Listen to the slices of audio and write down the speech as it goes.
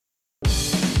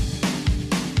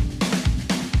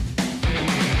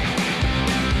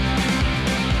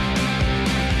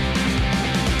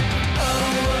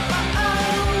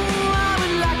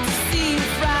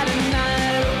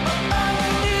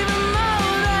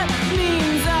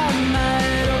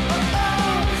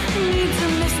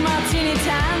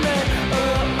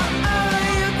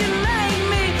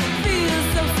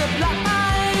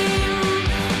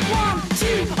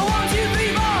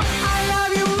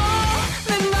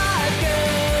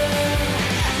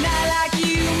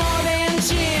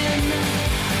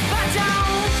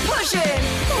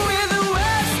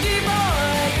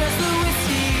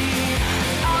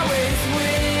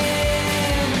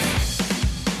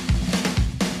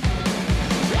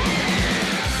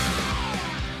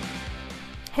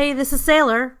Hey, this is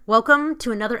Sailor. Welcome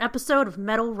to another episode of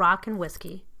Metal, Rock, and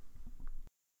Whiskey.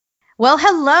 Well,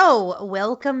 hello.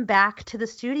 Welcome back to the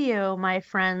studio, my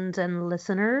friends and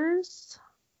listeners.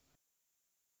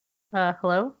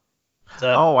 Hello?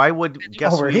 I would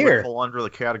guess we're we here. would fall under the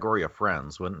category of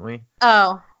friends, wouldn't we?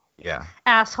 Oh, Yeah.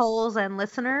 assholes and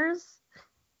listeners.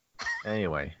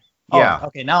 Anyway. Oh, Yeah.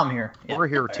 okay, now I'm here. Yeah. We're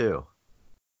here Okay. too.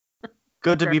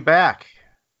 Good to Sure. be back.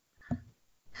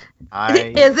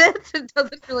 Is it? It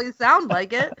doesn't really sound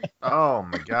like it. Oh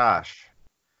my gosh.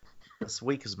 This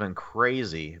week has been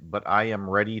crazy, but I am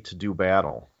ready to do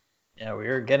battle. Yeah,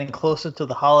 we're getting closer to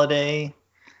the holiday.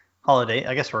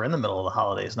 I guess we're in the middle of the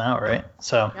holidays now, right?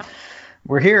 So Yep.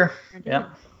 we're here. Indeed. Yep.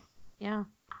 Yeah.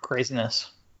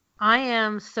 Craziness. I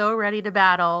am so ready to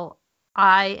battle.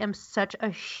 I am such a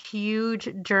huge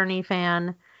Journey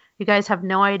fan. You guys have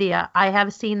no idea. I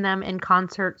have seen them in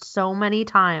concert so many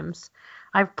times.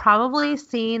 I've definitely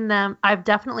seen them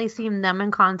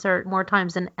in concert more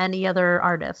times than any other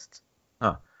artist.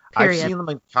 Huh. Period. I've seen them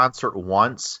in concert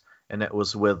once, and it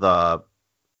was with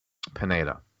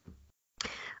Pineda.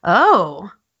 Oh,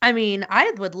 I mean,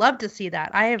 I would love to see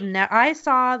that. I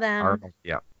saw them Arnold,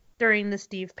 yeah. during the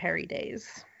Steve Perry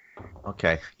days.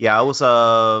 Okay. Yeah, it was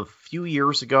a few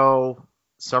years ago,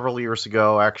 several years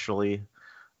ago, actually.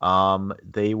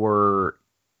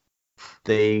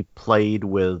 They played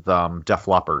with Def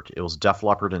Leppard. It was Def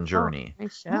Leppard and Journey. Oh,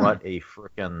 nice show. What a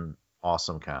freaking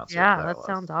awesome concert. Yeah, that was.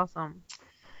 sounds awesome.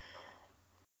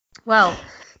 Well,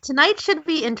 tonight should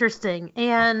be interesting,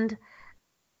 and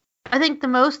I think the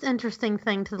most interesting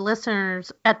thing to the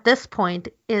listeners at this point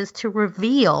is to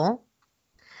reveal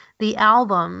the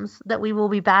albums that we will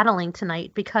be battling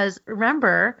tonight, because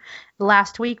remember,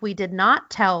 last week we did not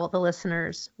tell the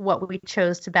listeners what we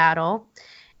chose to battle,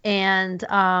 and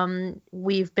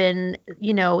we've been,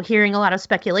 hearing a lot of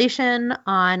speculation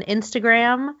on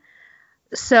Instagram.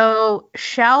 So,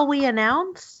 shall we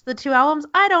announce the two albums?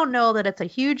 I don't know that it's a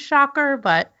huge shocker,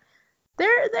 but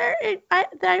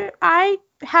I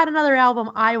had another album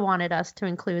I wanted us to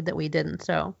include that we didn't.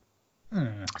 So,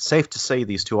 Safe to say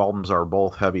these two albums are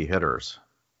both heavy hitters.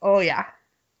 oh yeah,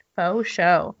 faux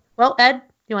show. Well, Ed,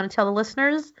 you want to tell the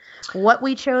listeners what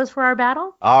we chose for our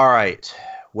battle? All right.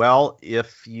 Well,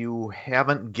 if you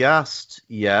haven't guessed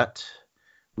yet,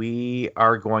 we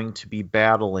are going to be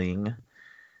battling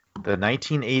the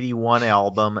 1981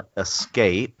 album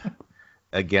Escape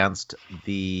against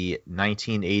the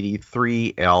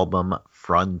 1983 album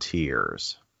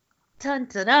Frontiers. Dun,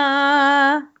 da,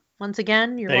 da. Once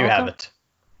again, you're There you welcome. have it.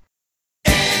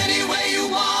 Any way you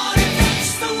want it,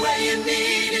 that's the way you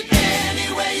need it.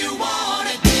 Any way you want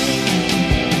it.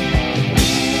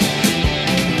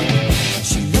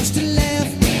 She loves to laugh,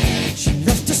 she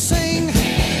loves to sing,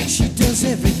 she does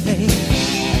everything.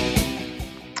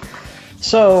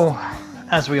 So,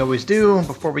 as we always do,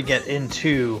 before we get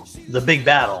into the big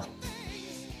battle,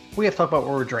 we have to talk about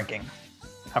what we're drinking.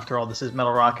 After all, this is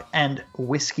Metal Rock and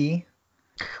Whiskey.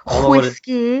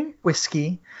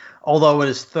 Whiskey. Although it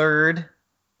is third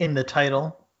in the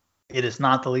title, it is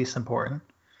not the least important.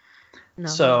 No.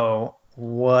 So,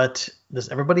 what does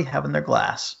everybody have in their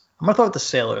glass? I'm going to throw out the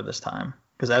Sailor this time,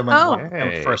 because Ed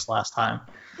went first last time.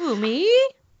 Ooh, me?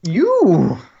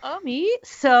 You! Oh, me?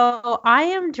 So I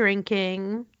am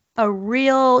drinking a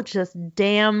real, just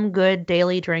damn good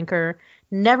daily drinker.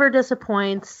 Never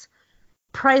disappoints.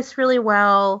 Priced really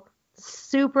well.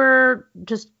 Super,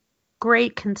 just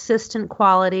great, consistent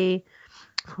quality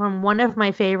from one of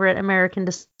my favorite American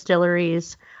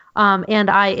distilleries. And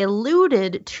I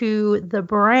alluded to the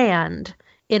brand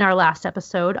in our last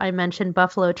episode. I mentioned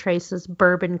Buffalo Trace's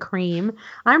Bourbon Cream.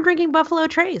 I'm drinking Buffalo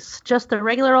Trace, just the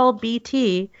regular old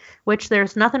BT, which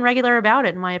there's nothing regular about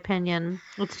it, in my opinion.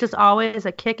 It's just always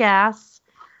a kick-ass,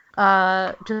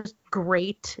 just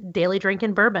great daily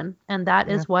drinking bourbon. And that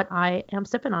is what I am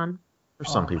sipping on. For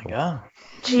some My people. God.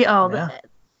 Gee, Yeah.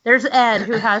 There's Ed,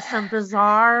 who has some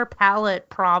bizarre palate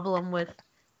problem with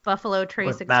Buffalo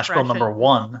Trace With Nashville expression. number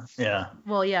 1. Yeah.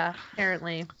 Well, yeah,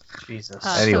 apparently. Jesus.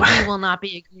 Anyway. So he will not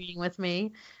be agreeing with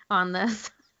me on this.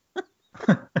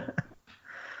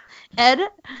 Ed,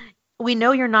 we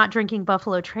know you're not drinking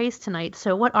Buffalo Trace tonight,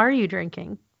 so what are you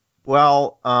drinking?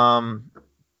 Well, I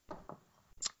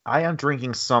am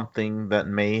drinking something that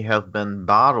may have been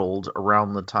bottled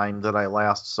around the time that I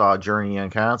last saw Journey in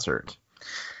concert.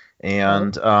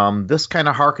 And this kind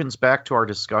of harkens back to our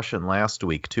discussion last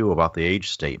week, too, about the age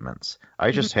statements.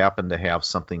 I just happen to have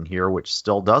something here which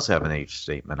still does have an age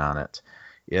statement on it.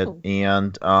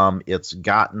 It's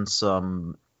gotten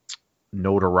some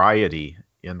notoriety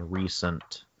in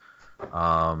recent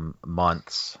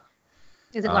months.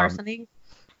 Is it larceny?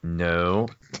 No.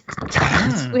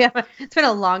 It's been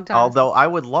a long time. Although I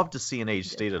would love to see an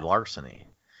age-stated larceny.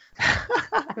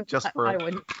 Just for. I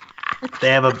wouldn't. They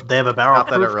have a barrel Not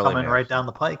that it proof really coming matters. right down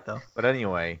the pike, though. But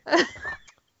anyway,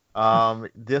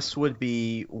 this would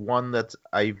be one that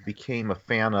I became a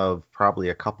fan of probably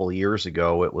a couple years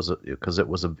ago.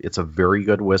 It's a very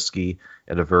good whiskey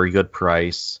at a very good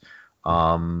price.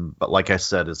 But like I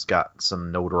said, it's got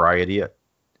some notoriety at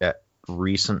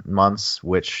recent months,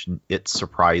 which it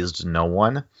surprised no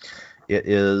one. It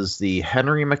is the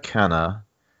Henry McKenna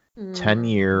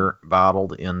 10-year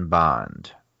bottled in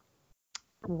bond.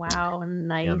 Wow,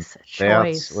 nice And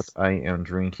choice. that's what I am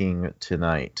drinking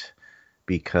tonight,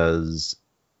 because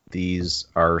these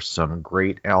are some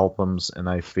great albums, and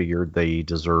I figured they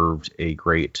deserved a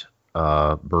great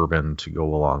bourbon to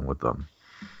go along with them.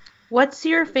 What's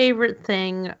your favorite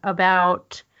thing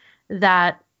about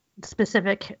that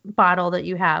specific bottle that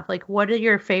you have? Like, what are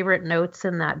your favorite notes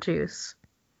in that juice?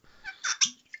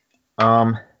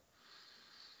 To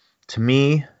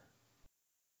me,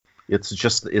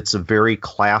 it's a very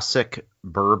classic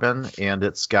bourbon, and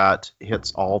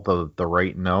hits all the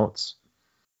right notes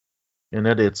in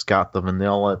it. It's got the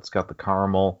vanilla, it's got the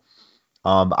caramel.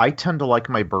 I tend to like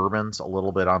my bourbons a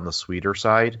little bit on the sweeter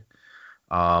side.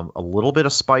 A little bit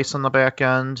of spice on the back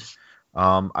end.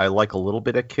 I like a little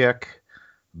bit of kick,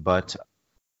 but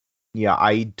yeah,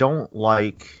 I don't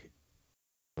like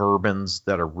bourbons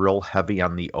that are real heavy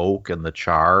on the oak and the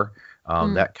char.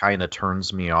 That kind of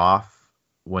turns me off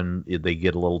when they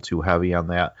get a little too heavy on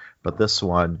that. But this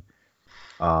one,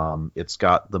 it's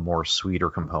got the more sweeter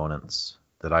components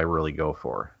that I really go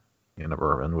for in a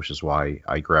bourbon, which is why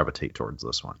I gravitate towards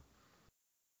this one.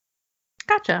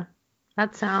 Gotcha.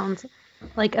 That sounds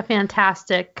like a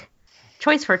fantastic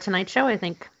choice for tonight's show, I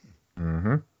think.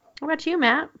 Mm-hmm. What about you,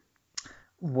 Matt?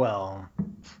 Well,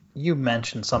 you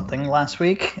mentioned something last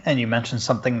week, and you mentioned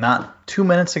something not 2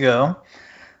 minutes ago,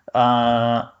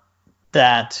 that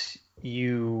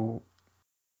you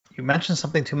mentioned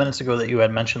something 2 minutes ago that you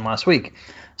had mentioned last week.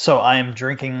 So I am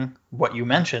drinking what you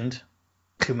mentioned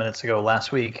 2 minutes ago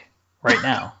last week right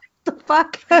now. The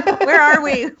fuck? Where are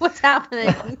we? What's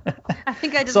happening? I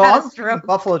think I just So had I'm a drinking stroke.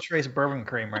 Buffalo Trace bourbon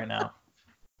cream right now.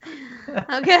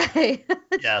 Okay.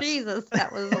 Yes. Jesus,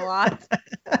 that was a lot.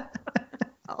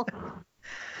 Oh.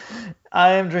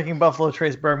 I am drinking Buffalo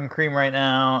Trace bourbon cream right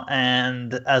now,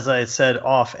 and as I said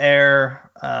off air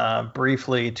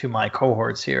briefly to my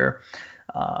cohorts here,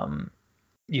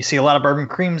 you see a lot of bourbon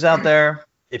creams out there.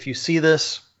 If you see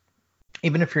this,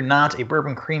 even if you're not a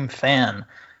bourbon cream fan,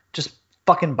 just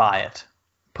fucking buy it.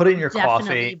 Put it in your Definitely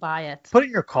coffee. buy it. Put it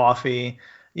in your coffee.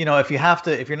 You know, if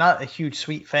you're not a huge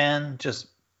sweet fan,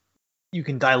 you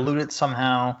can dilute it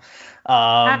somehow.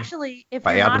 Actually, if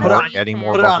By you're adding not more- a sweet adding fan,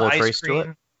 more put it on Buffalo ice Trace to it?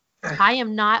 cream. I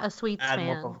am not a sweets Add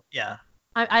more fan. yeah.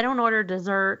 I don't order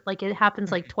dessert. Like, it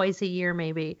happens like twice a year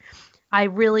maybe. I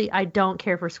don't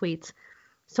care for sweets.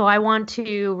 So I want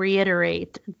to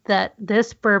reiterate that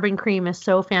this bourbon cream is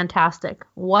so fantastic.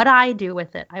 What I do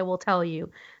with it, I will tell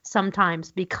you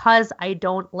sometimes, because I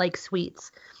don't like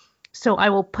sweets. So I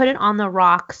will put it on the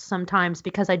rocks sometimes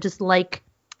because I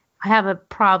have a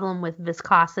problem with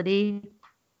viscosity.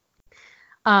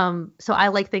 So I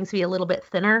like things to be a little bit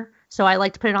thinner. So I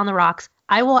like to put it on the rocks.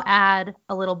 I will add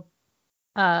a little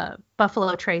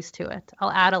Buffalo Trace to it.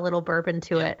 I'll add a little bourbon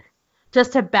to it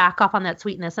just to back off on that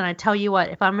sweetness. And I tell you what,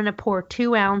 if I'm going to pour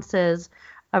 2 ounces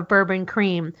of bourbon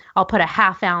cream, I'll put a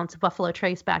 ½ ounce of Buffalo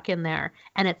Trace back in there.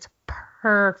 And it's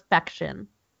perfection.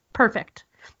 Perfect.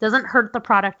 Doesn't hurt the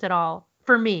product at all.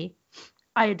 For me,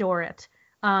 I adore it.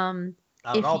 Not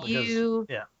at If all, because, you-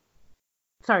 yeah.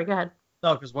 Sorry, go ahead.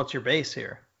 No, because what's your base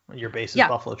here? Your base is Yeah.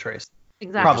 Buffalo Trace.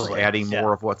 Exactly. Just Probably. adding Yeah.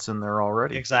 more of what's in there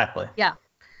already. Exactly.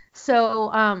 So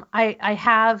I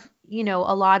have,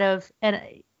 a lot of, and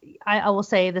I will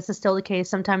say this is still the case.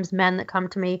 Sometimes men that come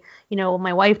to me,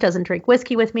 my wife doesn't drink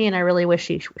whiskey with me, and I really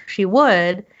wish she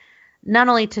would, not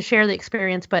only to share the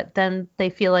experience, but then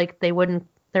they feel like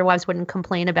their wives wouldn't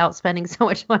complain about spending so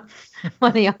much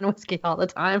money on whiskey all the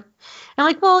time. And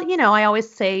like, well, I always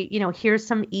say, here's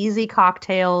some easy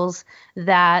cocktails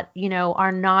that,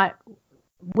 are not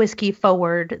whiskey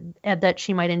forward and that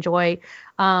she might enjoy.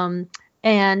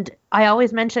 And I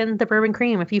always mention the bourbon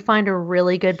cream. If you find a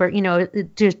really good,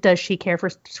 does she care for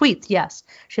sweets? Yes.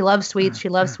 She loves sweets. She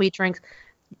loves sweet drinks.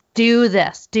 Do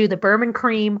this. Do the bourbon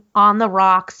cream on the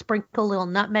rocks, sprinkle a little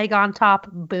nutmeg on top.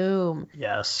 Boom.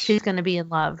 Yes. She's going to be in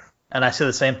love. And I say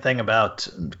the same thing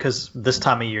because this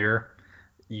time of year,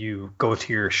 you go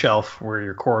to your shelf where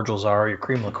your cordials are, your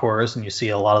cream liqueurs, and you see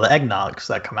a lot of the eggnogs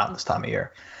that come out this time of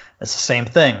year. It's the same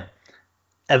thing.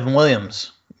 Evan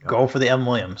Williams, go for the Evan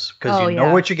Williams, because Oh, you know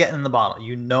yeah. what you're getting in the bottle.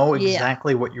 You know Yeah.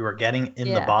 exactly what you are getting in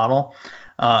the Yeah. bottle.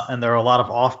 And there are a lot of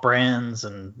off brands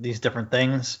and these different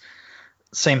things.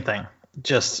 Same thing.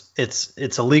 Just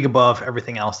it's a league above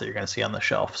everything else that you're going to see on the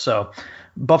shelf. So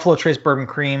Buffalo Trace Bourbon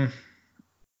Cream,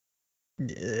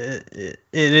 it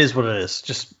is what it is.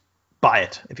 Just buy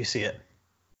it if you see it.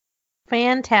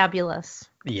 Fantabulous.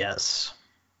 Yes.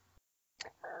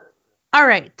 All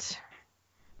right.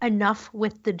 Enough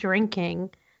with the drinking,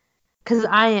 because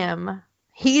I am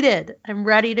heated. I'm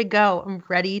ready to go. I'm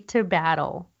ready to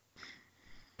battle.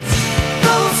 Those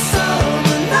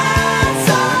summer nights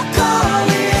are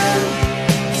calling,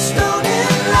 stoned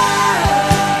in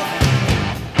love.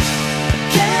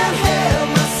 Can't help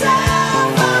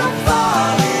myself, I'm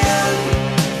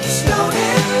falling, stoned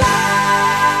in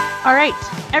love. All right.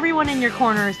 Everyone in your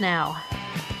corners now.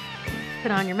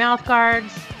 Put on your mouth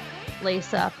guards.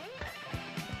 Lace up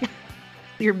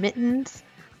your mittens.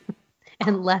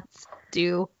 And let's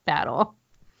do battle.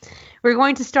 We're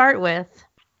going to start with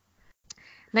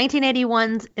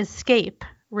 1981's Escape,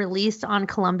 released on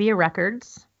Columbia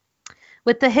Records,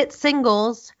 with the hit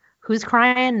singles Who's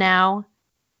Crying Now,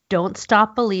 Don't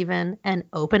Stop Believin', and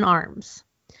Open Arms.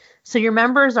 So your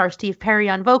members are Steve Perry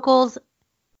on vocals,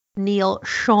 Neil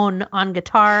Schon on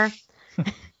guitar,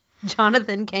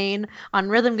 Jonathan Kane on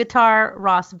rhythm guitar,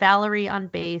 Ross Valerie on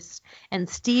bass, and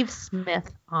Steve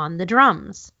Smith on the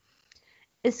drums.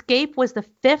 Escape was the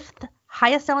 5th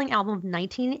highest selling album of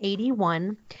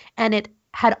 1981, and it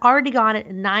had already gone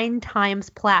at 9 times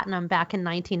platinum back in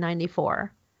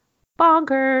 1994.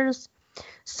 Bonkers.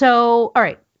 So, all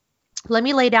right, let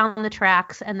me lay down the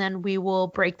tracks, and then we will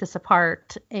break this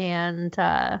apart and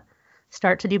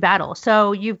start to do battle.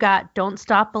 So you've got Don't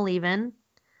Stop Believin',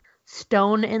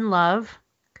 Stone in Love,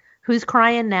 Who's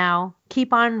Crying Now,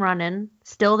 Keep on Running,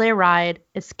 Still They Ride,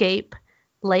 Escape,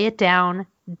 Lay It Down,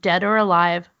 Dead or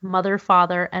Alive, Mother,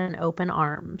 Father, and Open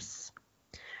Arms.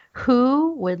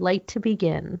 Who would like to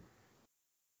begin?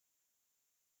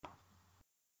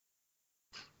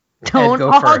 Don't go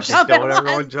all first. jump at Don't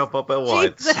everyone once. jump up at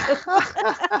once. Jesus.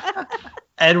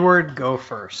 Edward, go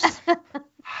first.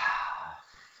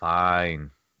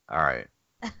 Fine. All right.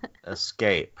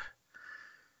 Escape.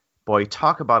 Boy,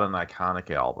 talk about an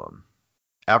iconic album.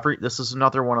 This is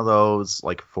another one of those,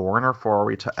 like Foreigner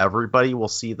 4, everybody will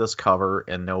see this cover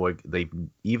and know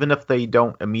even if they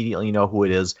don't immediately know who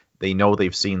it is, they know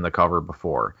they've seen the cover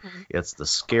before. Mhm. It's the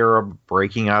scarab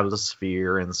breaking out of the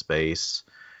sphere in space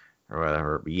or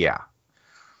whatever. Yeah.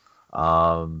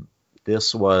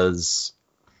 This was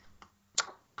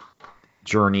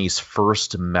Journey's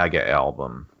first mega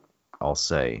album, I'll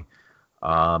say.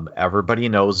 Everybody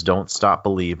knows Don't Stop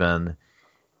Believin'.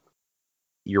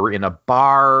 You're in a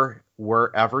bar,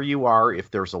 wherever you are, if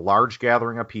there's a large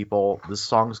gathering of people, this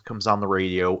song comes on the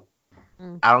radio.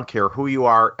 Mm. I don't care who you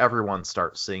are, everyone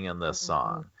starts singing this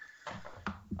song.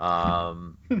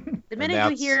 The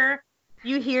minute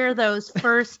you hear those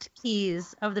first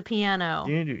keys of the piano,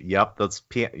 Yep,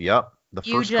 yep. The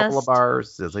You first couple of just-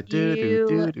 bars is like do do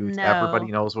do do. know.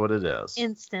 Everybody knows what it is.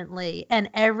 instantly, and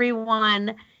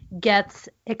everyone gets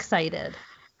excited.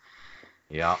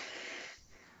 Yeah.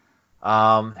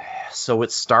 So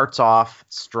it starts off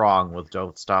strong with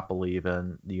Don't Stop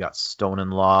Believin'. You got Stone in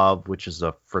Love, which is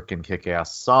a freaking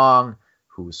kick-ass song.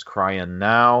 Who's Crying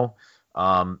Now?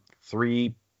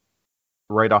 3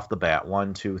 right off the bat.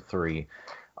 1, 2, 3.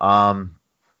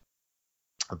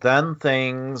 Then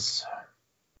things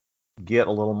get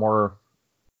a little more,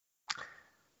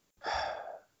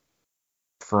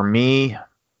 for me,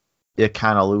 it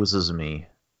kind of loses me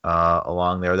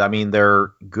along there. I mean,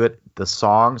 they're good. The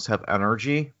songs have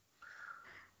energy,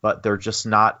 but they're just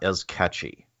not as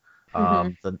catchy.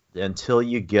 Until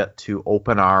you get to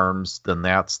Open Arms, then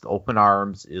Open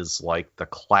Arms is like the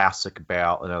classic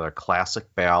another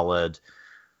classic ballad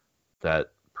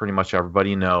that pretty much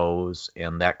everybody knows,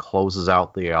 and that closes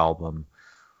out the album.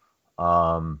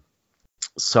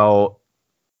 So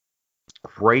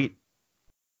great.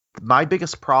 My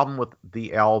biggest problem with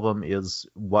the album is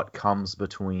what comes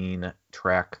between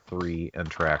track 3 and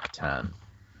track 10.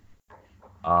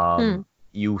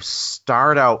 You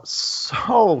start out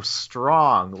so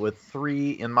strong with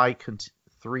 3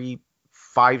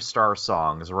 5-star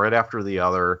songs right after the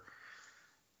other,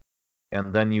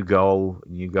 and then you go,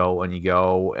 and you go, and you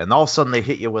go, and all of a sudden they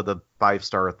hit you with a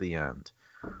 5-star at the end.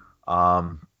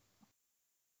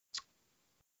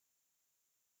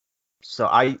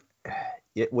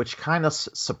 Which kind of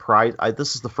surprised.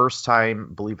 This is the first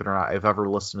time, believe it or not, I've ever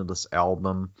listened to this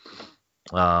album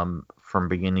from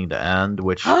beginning to end.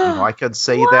 Which I could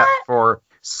say that for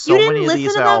So You didn't many of listen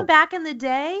these to them albums. back in the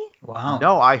day? Wow.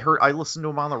 No, I listened to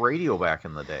them on the radio back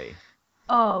in the day.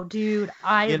 Oh, dude,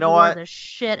 I You know wore what? the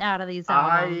shit out of these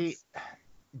albums.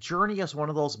 Journey is one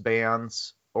of those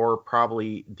bands, or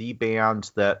probably the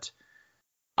band, that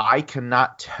I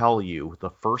cannot tell you the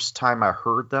first time I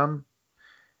heard them.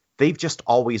 They've just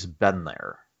always been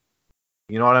there.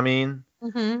 You know what I mean?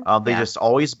 Mm-hmm. They just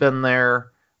always been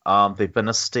there. They've been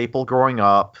a staple growing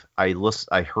up. I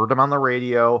heard them on the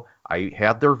radio. I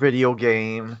had their video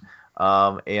game,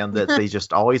 and that they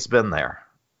just always been there.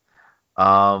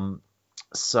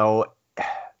 So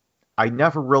I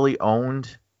never really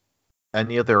owned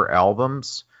any of their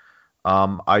albums.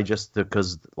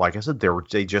 Because like I said,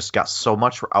 they just got so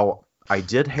much. I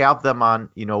did have them on,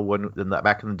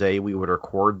 back in the day we would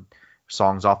record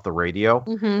songs off the radio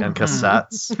and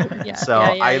cassettes.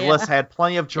 I had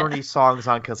plenty of Journey songs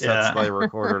on cassettes that I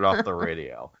recorded off the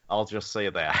radio. I'll just say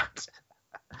that.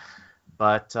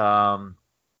 But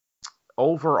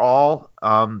overall,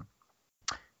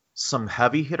 some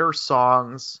heavy hitter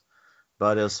songs.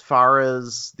 But as far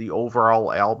as the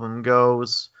overall album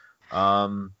goes,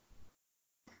 I'm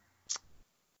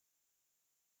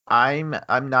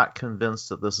not convinced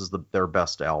that this is their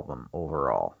best album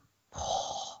overall.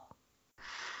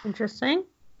 Interesting.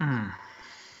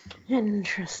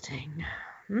 Interesting.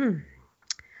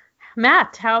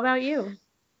 Matt, how about you?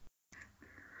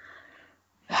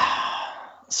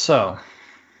 So,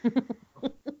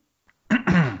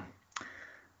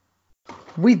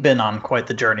 we've been on quite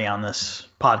the journey on this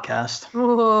podcast.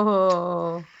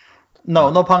 Oh.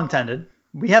 No pun intended.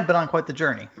 We have been on quite the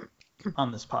journey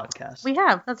on this podcast. We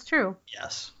have. That's true.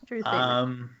 Yes. True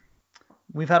statement.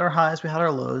 We've had our highs, we had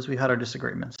our lows, we've had our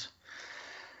disagreements.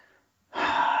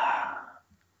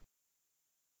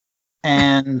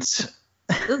 And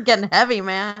This is getting heavy,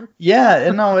 man.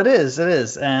 yeah, no, it is.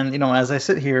 And, as I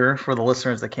sit here, for the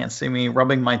listeners that can't see me,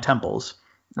 rubbing my temples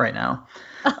right now,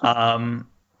 I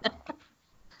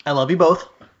love you both.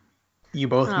 You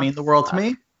both mean the world to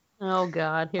me. Oh,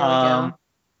 God. Here we go.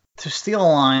 To steal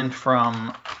a line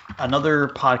from another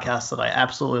podcast that I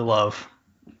absolutely love,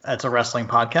 it's a wrestling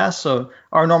podcast, so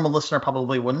our normal listener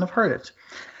probably wouldn't have heard it.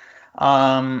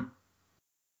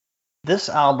 This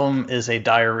album is a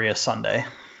diarrhea Sunday.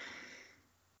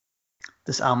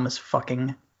 This album is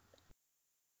fucking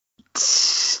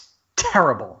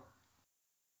terrible.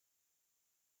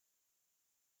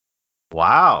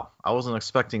 Wow, I wasn't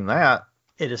expecting that.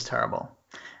 It is terrible.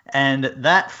 And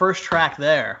that first track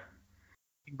there,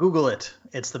 Google it.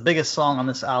 It's the biggest song on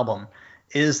this album.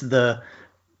 Is the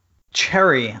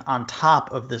cherry on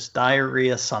top of this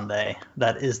diarrhea Sunday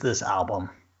that is this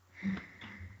album.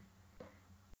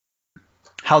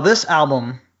 How this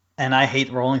album, and I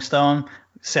hate Rolling Stone,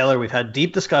 Sailor, we've had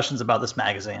deep discussions about this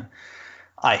magazine.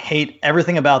 I hate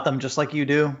everything about them, just like you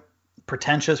do.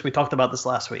 Pretentious. We talked about this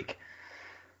last week.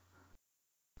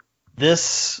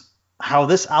 How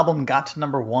this album got to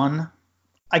number one,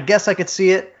 I guess I could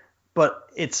see it, but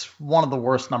it's one of the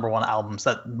worst number one albums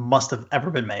that must have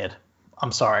ever been made.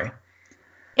 I'm sorry.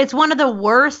 It's one of the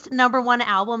worst number one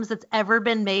albums that's ever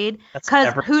been made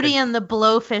because Hootie and the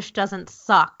Blowfish doesn't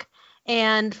suck.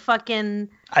 And fucking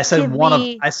I said one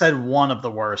of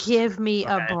the worst. Give me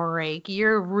a break.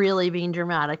 You're really being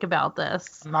dramatic about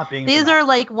this. I'm not being These dramatic. are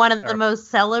like one of the most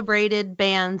celebrated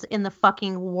bands in the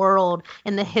fucking world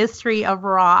in the history of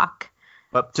rock.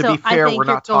 But to be fair, we're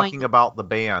not talking about the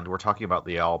band. We're talking about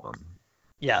the album.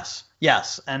 Yes.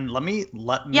 And let me.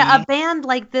 Yeah, a band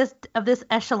like this of this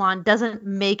echelon doesn't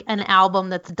make an album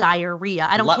that's diarrhea.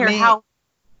 I don't care how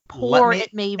poor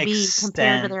it may be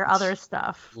compared to their other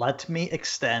stuff. Let me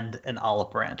extend an olive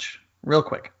branch real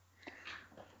quick.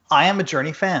 I am a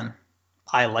Journey fan.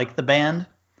 I like the band.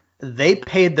 They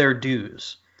paid their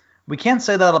dues. We can't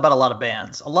say that about a lot of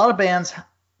bands. A lot of bands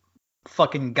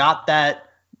fucking got that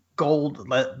gold,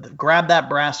 grabbed that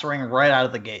brass ring right out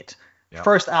of the gate. Yep.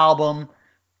 First album,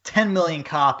 10 million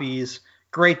copies,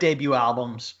 great debut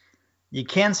albums. You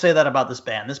can't say that about this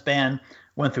band. This band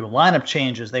went through lineup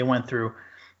changes. They went through,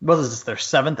 what is this, their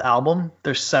seventh album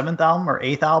or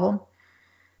eighth album?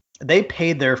 They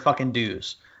paid their fucking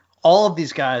dues. All of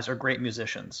these guys are great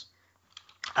musicians.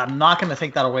 I'm not going to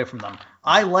take that away from them.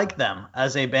 I like them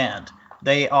as a band.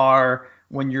 They are,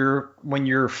 when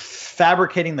you're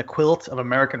fabricating the quilt of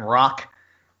American rock,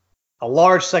 a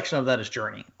large section of that is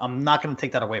Journey. I'm not going to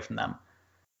take that away from them.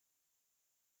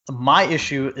 My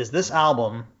issue is this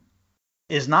album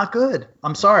is not good.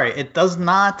 I'm sorry. It does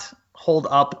not hold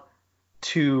up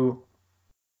to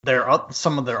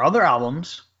some of their other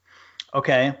albums.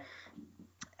 Okay.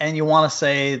 And you want to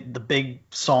say the big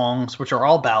songs, which are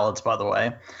all ballads, by the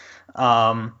way.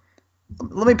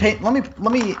 let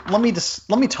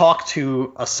me talk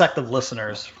to a sect of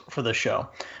listeners for this show,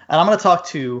 and I'm going to talk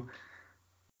to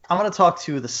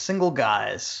the single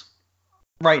guys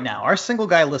right now, our single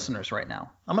guy listeners right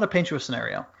now. I'm going to paint you a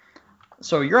scenario.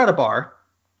 So you're at a bar,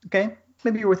 okay?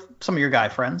 Maybe you're with some of your guy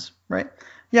friends, right?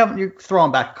 You're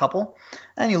throwing back a couple,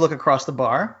 and you look across the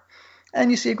bar, and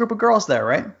you see a group of girls there,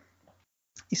 right?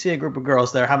 You see a group of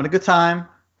girls there having a good time,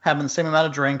 having the same amount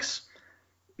of drinks,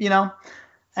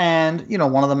 and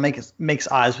one of them makes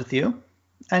eyes with you,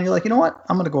 and you're like, you know what?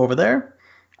 I'm gonna go over there.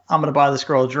 I'm gonna buy this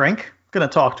girl a drink. Gonna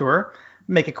talk to her,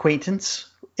 make acquaintance,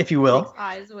 if you will. Makes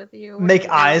eyes with you. Make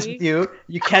eyes with you.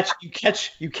 You catch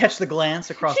the glance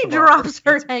across She the bar. drops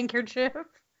her handkerchief.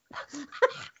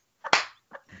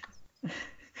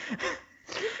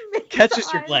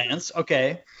 Catches your glance.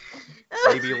 Okay.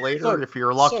 Maybe later, if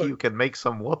you're lucky, you can make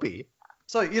some whoopee.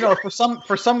 So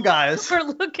for some guys. Or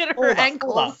look at her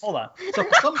ankles. Hold on.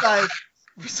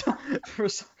 So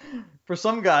for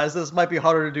some guys, this might be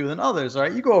harder to do than others. All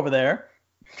right, you go over there.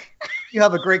 You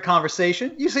have a great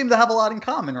conversation. You seem to have a lot in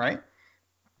common, right?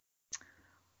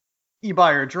 You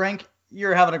buy her a drink.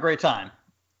 You're having a great time.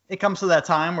 It comes to that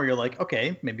time where you're like,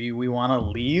 okay, maybe we want to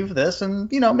leave this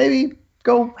and, maybe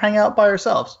go hang out by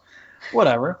ourselves.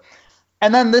 Whatever.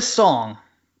 And then this song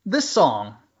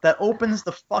that opens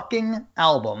the fucking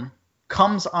album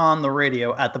comes on the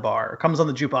radio at the bar, or comes on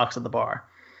the jukebox at the bar.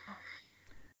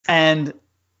 And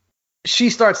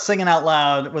she starts singing out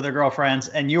loud with her girlfriends,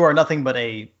 and you are nothing but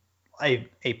a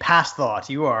past thought.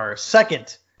 You are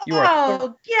second. You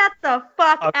are get the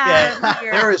fuck out of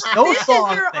here. There is no this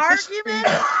song. Is your argument?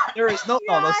 There is no.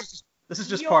 No, this is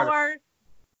just part of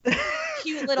it.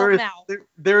 Cute little mouth.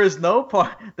 There is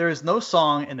no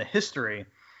song in the history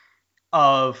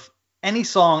of any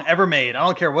song ever made. I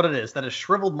don't care what it is that has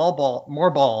shriveled more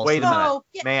balls. Wait a minute,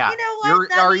 Matt.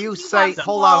 Are you saying?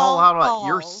 Hold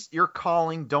on. You're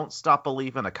calling "Don't Stop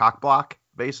Believin'" a cock block,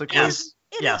 basically? Yes.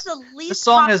 It is the least the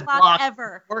song cock is block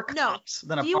ever. No.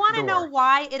 Do you want to know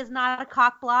why it is not a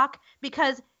cock block?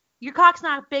 Because your cock's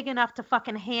not big enough to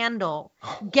fucking handle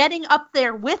getting up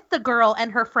there with the girl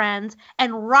and her friends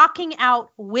and rocking out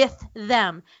with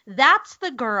them. That's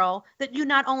the girl that you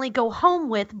not only go home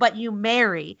with, but you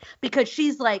marry, because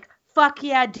she's like, fuck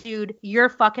yeah, dude, you're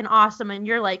fucking awesome. And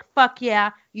you're like, fuck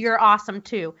yeah, you're awesome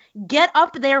too. Get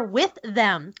up there with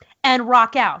them and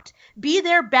rock out. Be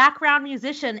their background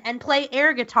musician and play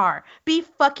air guitar. Be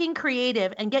fucking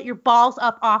creative and get your balls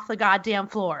up off the goddamn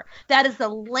floor. That is the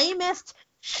lamest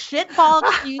shitball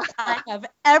excuse I have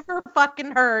ever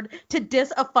fucking heard to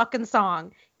diss a fucking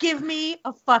song. Give me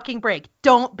a fucking break.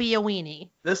 Don't be a weenie.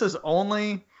 This is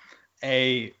only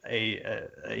I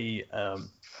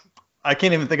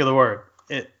can't even think of the word.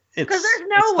 It's because there's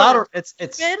no word.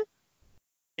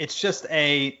 It's just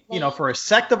for a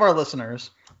sect of our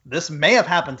listeners, this may have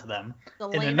happened to them.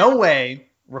 And in no way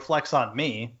reflects on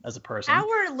me as a person.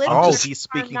 Our listeners he's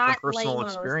speaking from personal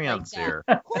experience here.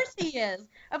 Of course he is.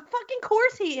 Of fucking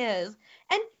course he is.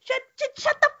 And shut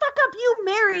the fuck up. You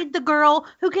married the girl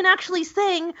who can actually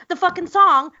sing the fucking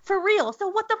song for real. So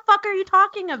what the fuck are you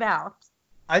talking about?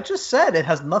 I just said it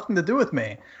has nothing to do with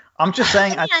me. I'm just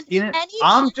saying I've seen it.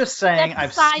 I'm just saying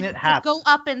I've seen it happen. Go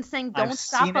up and sing "Don't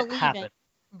Stop Believing"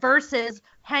 versus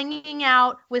hanging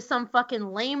out with some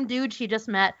fucking lame dude she just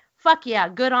met. Fuck yeah,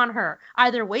 good on her.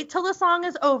 Either wait till the song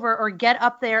is over or get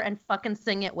up there and fucking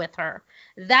sing it with her.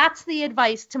 That's the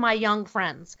advice to my young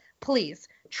friends. Please,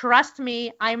 trust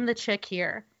me, I'm the chick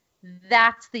here.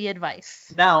 That's the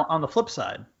advice. Now, on the flip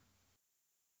side,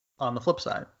 I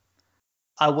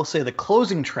will say the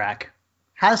closing track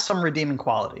has some redeeming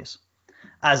qualities.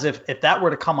 As if that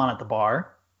were to come on at the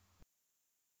bar,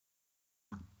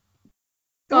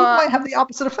 it might have the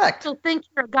opposite effect. She'll think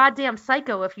you're a goddamn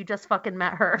psycho if you just fucking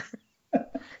met her.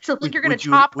 She'll think you're going to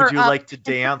chop her up. Would you like to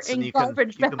dance and you can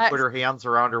put her hands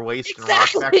around her waist and rock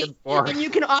back and forth? And you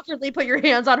can awkwardly put your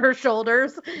hands on her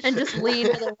shoulders and just lean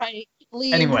to the right,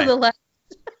 lean to the left.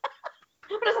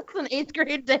 What is this, an 8th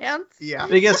grade dance? Yeah.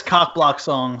 Biggest cock block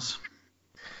songs.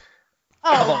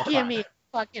 Oh, give me a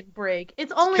fucking break.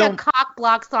 It's only a cock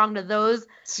block song to those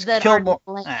that are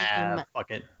lame.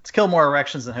 Fuck it. Let's kill more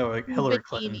erections than Hillary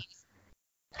Clinton.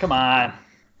 Come on.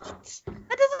 That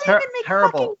doesn't even make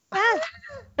terrible. fucking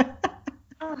sense.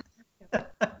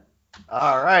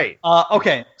 All right.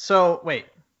 Okay, so wait.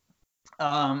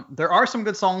 There are some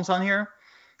good songs on here.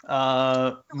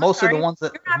 Most of the ones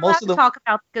that you're not allowed to talk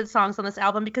about the good songs on this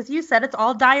album because you said it's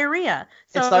all diarrhea.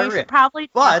 So it's diarrhea. You should probably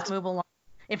just move along.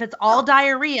 If it's all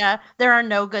diarrhea, there are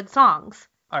no good songs.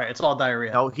 All right, it's all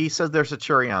diarrhea. No, he says there's a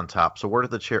cherry on top. So what's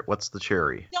the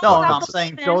cherry? No, Don't I'm Stop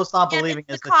saying Believing. Don't Stop Yeah, Believing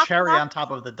it's is the the cock cherry block. on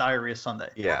top of the diarrhea sundae.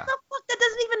 Yeah. What the fuck? That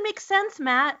doesn't even make sense,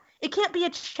 Matt. It can't be a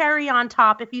cherry on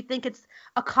top if you think it's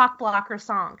a cock blocker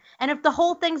song. And if the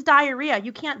whole thing's diarrhea,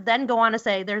 you can't then go on to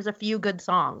say there's a few good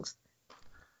songs.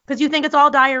 Because you think it's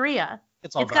all diarrhea.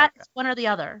 It's all It's diarrhea. one or the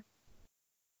other.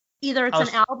 Either it's I was-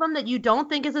 an album that you don't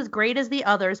think is as great as the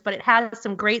others, but it has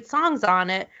some great songs on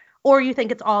it, or you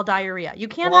think it's all diarrhea. You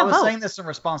can't Well, I have was both. saying this in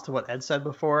response to what Ed said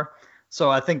before. So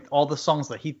I think all the songs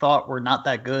that he thought were not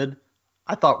that good,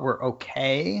 I thought were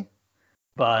okay.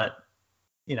 But,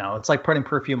 you know, it's like putting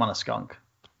perfume on a skunk,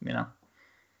 you know?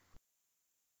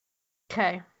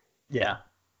 Okay. Yeah.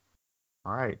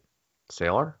 All right.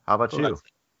 Sailor, how about So you? that's-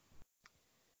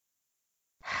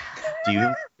 Do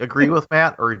you agree with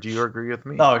Matt or do you agree with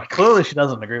me? No, clearly she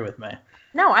doesn't agree with me.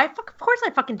 No, of course I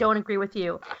fucking don't agree with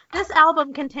you. This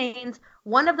album contains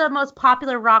one of the most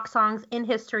popular rock songs in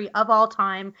history of all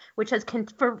time, which has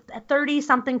for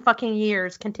 30-something fucking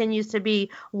years continues to be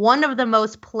one of the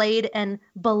most played and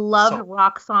beloved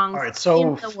rock songs All right, so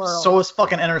in the world. so is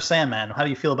fucking Enter Sandman. How do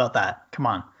you feel about that? Come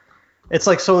on. It's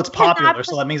like, so it's popular,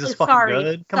 so that means it's fucking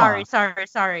good. Come on.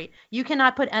 Sorry. You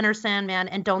cannot put Enter Sandman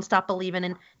and Don't Stop Believin',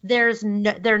 and there's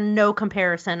no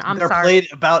comparison. They're sorry.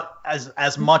 played about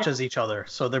as much as each other,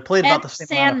 so they're played about the same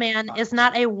Sandman amount. is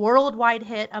not a worldwide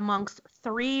hit amongst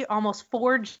almost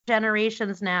four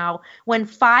generations now. When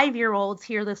 5-year-olds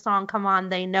hear the song come on,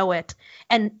 they know it,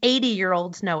 and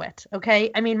 80-year-olds know it.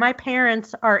 Okay, I mean, my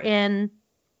parents are in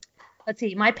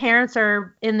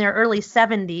their early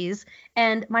 70s,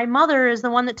 and my mother is the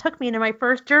one that took me to my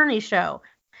first Journey show.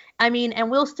 I mean, and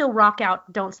we'll still rock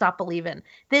out Don't Stop Believin'.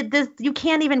 You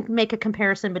can't even make a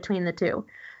comparison between the two.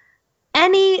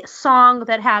 Any song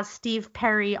that has Steve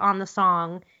Perry on the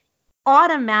song,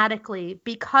 automatically,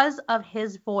 because of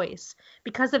his voice,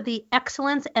 because of the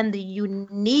excellence and the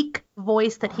unique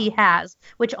voice that he has,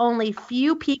 which only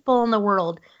few people in the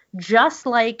world, just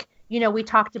like, we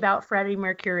talked about Freddie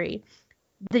Mercury,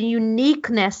 the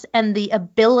uniqueness and the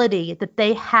ability that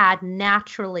they had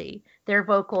naturally, their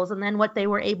vocals, and then what they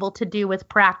were able to do with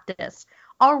practice,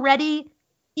 already,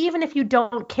 even if you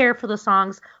don't care for the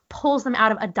songs, pulls them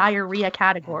out of a diarrhea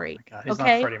category. Oh my God, he's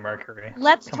okay? not Freddie Mercury.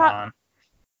 Let's Come talk. on.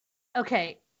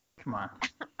 Okay. Come on.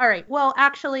 All right. Well,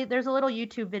 actually, there's a little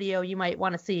YouTube video you might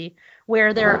want to see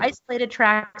where there are isolated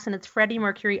tracks and it's Freddie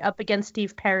Mercury up against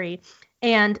Steve Perry.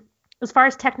 And as far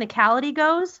as technicality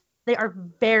goes, they are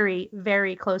very,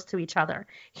 very close to each other.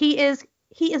 He is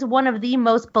one of the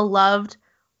most beloved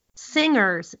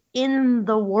singers in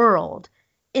the world,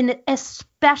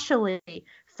 especially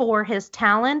for his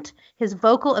talent, his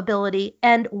vocal ability,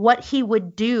 and what he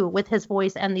would do with his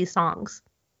voice and these songs.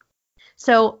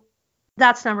 So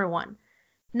that's number one.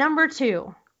 Number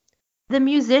two, the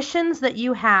musicians that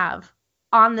you have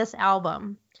on this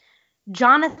album.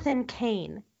 Jonathan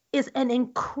Cain is an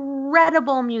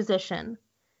incredible musician.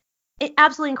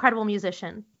 Absolutely incredible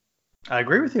musician. I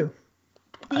agree with you.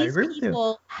 These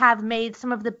people have made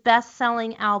some of the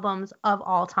best-selling albums of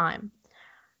all time.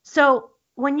 So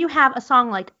when you have a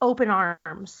song like Open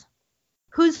Arms,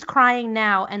 Who's Crying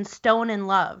Now, and Stone in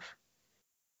Love,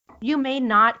 you may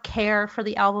not care for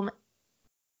the album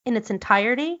in its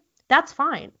entirety. That's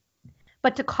fine.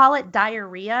 But to call it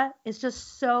diarrhea is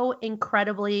just so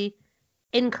incredibly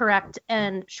incorrect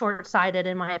and short-sighted,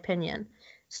 in my opinion.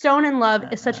 Stone in Love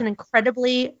is such an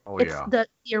incredibly the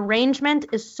arrangement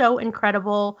is so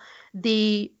incredible.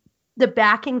 The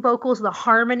backing vocals, the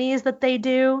harmonies that they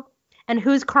do, and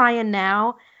Who's Crying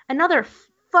Now, another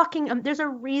fucking there's a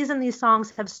reason these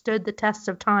songs have stood the test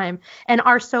of time and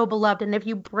are so beloved. And if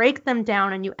you break them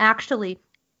down and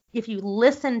if you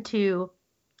listen to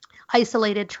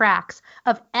isolated tracks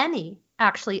of any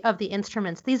of the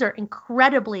instruments, these are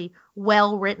incredibly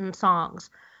well-written songs,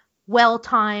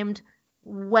 well-timed,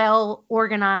 well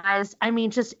organized. I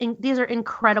mean, these are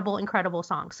incredible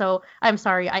songs. So I'm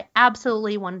sorry, I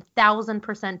absolutely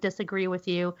 1000% disagree with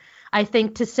you. I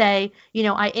think to say,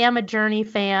 I am a Journey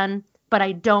fan, but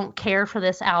I don't care for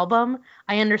this album.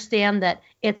 I understand that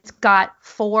it's got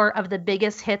 4 of the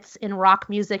biggest hits in rock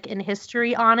music in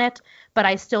history on it, but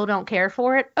I still don't care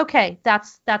for it. Okay,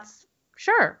 that's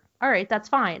sure. All right, that's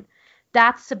fine.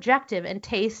 That's subjective, and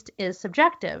taste is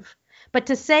subjective. But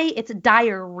to say it's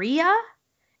diarrhea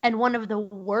and one of the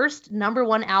worst number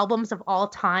 1 albums of all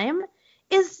time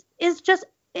is just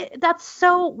That's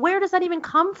so, where does that even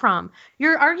come from?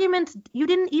 Your arguments, you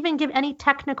didn't even give any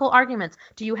technical arguments.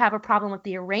 Do you have a problem with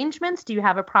the arrangements? Do you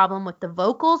have a problem with the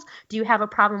vocals? Do you have a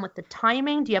problem with the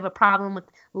timing? Do you have a problem with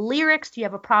lyrics? Do you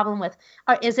have a problem with,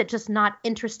 is it just not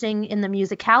interesting in the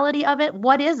musicality of it?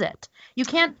 What is it? You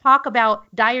can't talk about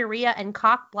Diarrhea and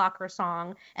Cock Blocker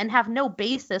Song and have no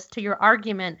basis to your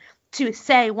argument to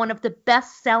say one of the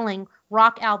best-selling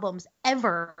rock albums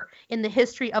ever in the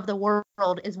history of the world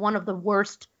is one of the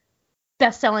worst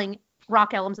best-selling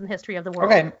rock albums in the history of the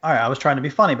world. Okay, all right. I was trying to be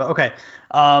funny, but okay.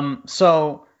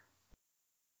 So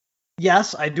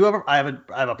yes, I do have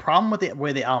a problem with the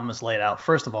way the album is laid out.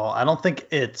 First of all, I don't think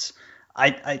it's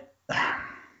I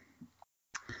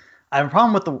have a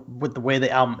problem with the way the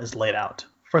album is laid out.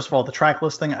 First of all, the track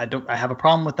listing, I have a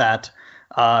problem with that.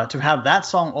 To have that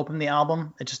song open the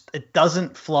album, it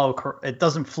doesn't flow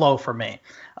for me.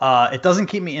 It doesn't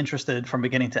keep me interested from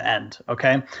beginning to end.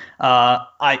 Okay,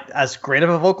 as great of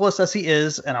a vocalist as he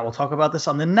is, and I will talk about this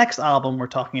on the next album we're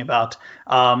talking about.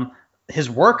 His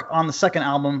work on the second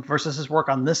album versus his work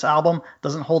on this album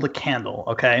doesn't hold a candle.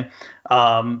 Okay,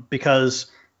 because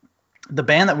the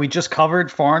band that we just covered,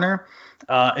 Foreigner,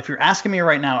 if you're asking me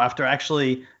right now, after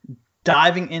actually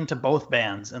diving into both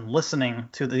bands and listening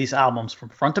to these albums from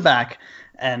front to back,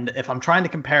 and if I'm trying to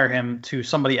compare him to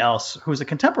somebody else who's a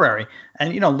contemporary,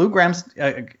 and Lou Graham's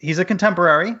he's a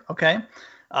contemporary, okay,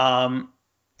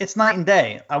 it's night and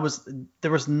day.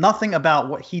 There was nothing about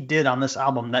what he did on this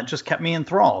album that just kept me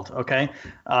enthralled. Okay,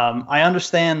 I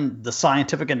understand the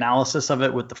scientific analysis of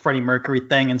it with the Freddie Mercury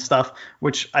thing and stuff,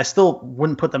 which I still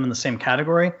wouldn't put them in the same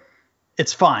category.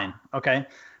 It's fine, okay.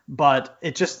 But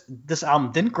this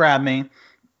album didn't grab me.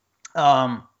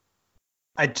 I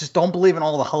just don't believe in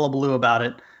all the hullabaloo about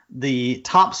it. The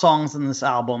top songs in this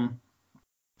album,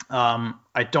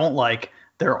 I don't like.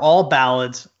 They're all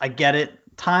ballads. I get it.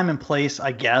 Time and place,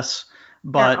 I guess.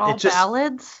 But they're all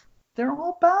ballads? They're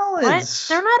all ballads. What?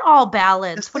 They're not all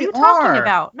ballads. Yes, what are you talking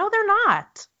about? No, they're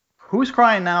not. Who's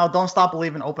Crying Now? Don't Stop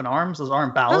Believing, Open Arms. Those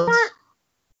aren't ballads.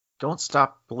 Don't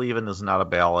Stop Believing is not a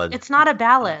ballad. It's not a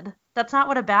ballad. That's not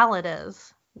what a ballad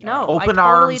is. No, Open I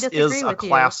totally Arms disagree is with a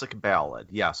classic ballad,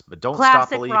 yes, but Don't Classic Stop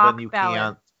Believing rock you ballad.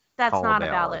 can't. That's call not a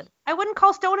ballad. I wouldn't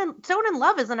call Stone in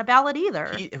Love isn't a ballad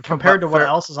either. Compared to what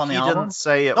else is on the album? He didn't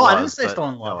say it No, was. I didn't say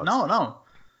Stone in Love.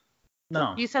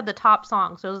 No. You said the top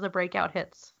songs. Those are the breakout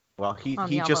hits. Well, he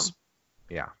the just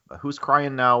yeah. Who's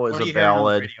Crying Now is What are a you hearing on the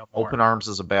ballad. radio more? Open Arms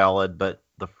is a ballad, but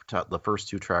the first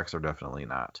two tracks are definitely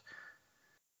not.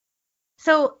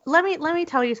 So let me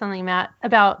tell you something, Matt,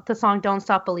 about the song "Don't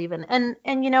Stop Believin'." And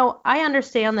I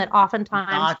understand that oftentimes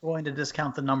I'm not going to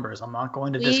discount the numbers. I'm not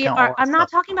going to discount. All that I'm not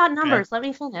stuff. talking about numbers. Okay. Let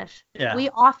me finish. Yeah. We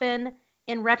often,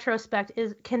 in retrospect,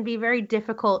 can be very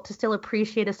difficult to still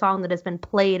appreciate a song that has been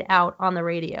played out on the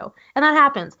radio, and that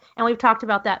happens. And we've talked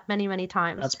about that many, many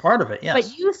times. That's part of it. Yes.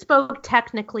 But you spoke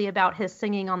technically about his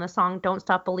singing on the song "Don't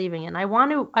Stop Believing," and I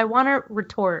want to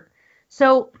retort.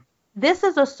 So this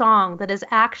is a song that is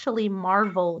actually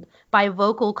marveled by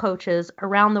vocal coaches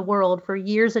around the world for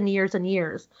years and years and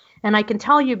years. And I can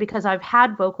tell you because I've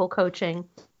had vocal coaching,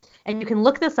 and you can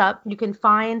look this up. You can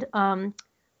find,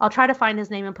 I'll try to find his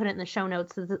name and put it in the show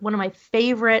notes. This is one of my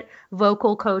favorite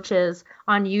vocal coaches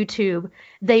on YouTube.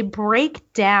 They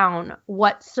break down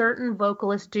what certain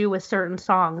vocalists do with certain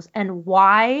songs and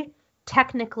why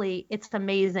technically it's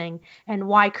amazing and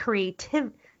why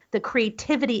the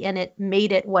creativity in it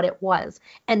made it what it was.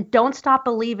 And Don't Stop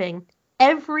Believing,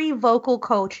 every vocal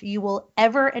coach you will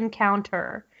ever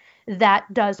encounter that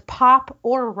does pop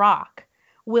or rock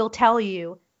will tell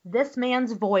you this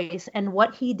man's voice and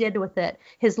what he did with it,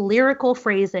 his lyrical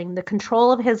phrasing, the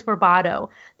control of his vibrato.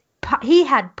 He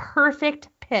had perfect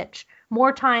pitch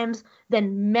more times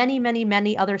than many, many,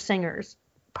 many other singers.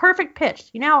 Perfect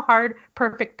pitch. You know how hard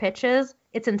perfect pitch is?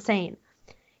 It's insane.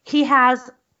 He has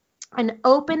an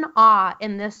open ah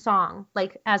in this song,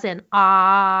 like as in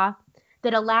ah,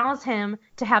 that allows him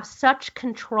to have such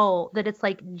control that it's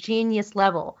like genius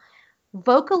level.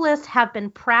 Vocalists have been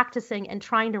practicing and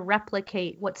trying to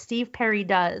replicate what Steve Perry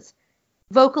does,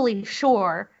 vocally,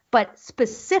 sure, but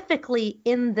specifically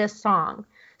in this song.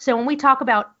 So when we talk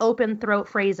about open throat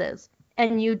phrases,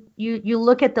 and you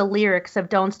look at the lyrics of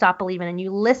Don't Stop Believin' and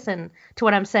you listen to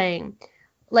what I'm saying,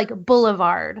 like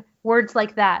Boulevard, words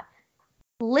like that,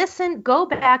 go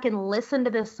back and listen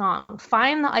to this song.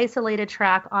 Find the isolated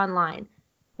track online.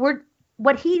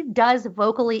 What he does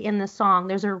vocally in the song,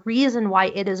 there's a reason why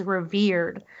it is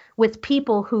revered with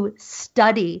people who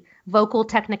study vocal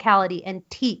technicality and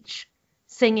teach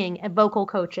singing and vocal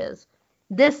coaches.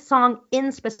 this song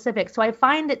in specific. So I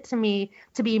find it to me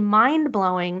to be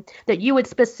mind-blowing that you would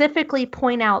specifically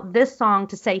point out this song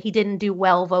to say he didn't do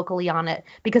well vocally on it,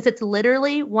 because it's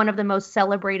literally one of the most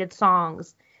celebrated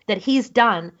songs that he's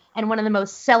done, and one of the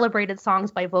most celebrated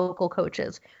songs by vocal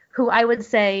coaches, who I would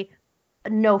say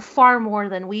know far more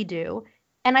than we do.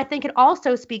 And I think it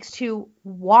also speaks to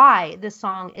why this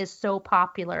song is so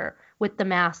popular with the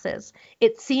masses.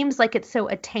 It seems like it's so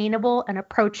attainable and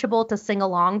approachable to sing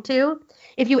along to.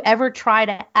 If you ever try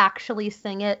to actually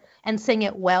sing it and sing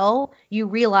it well, you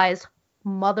realize,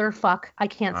 motherfuck, I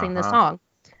can't sing this song.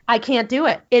 I can't do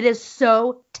it. It is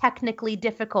so technically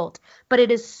difficult, but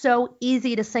it is so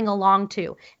easy to sing along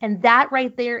to. And that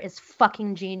right there is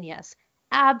fucking genius.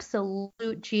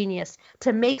 Absolute genius,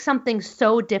 to make something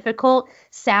so difficult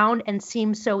sound and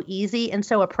seem so easy and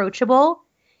so approachable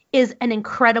is an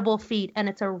incredible feat, and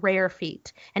it's a rare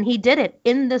feat. And he did it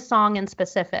in this song in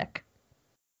specific.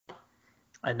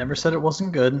 I never said it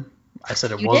wasn't good. I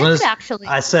said it You wasn't did, as actually.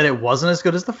 I said it wasn't as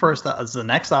good as the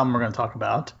next album we're going to talk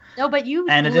about. No, but you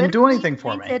And it didn't do anything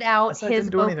for me. pointed I out said it his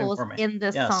didn't do anything vocals for me. in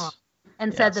this Yes. song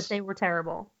and said Yes. that they were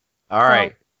terrible. All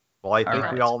right. Well, I think All we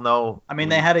right. all know. I mean,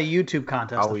 they had a YouTube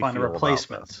contest how to we find a feel about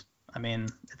replacement. this. I mean,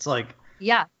 it's like,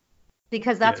 Yeah,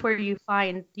 because that's Good. where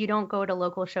you don't go to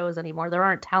local shows anymore. There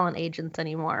aren't talent agents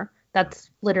anymore. That's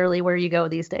literally where you go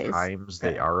these days. Times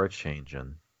they are a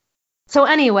changing. So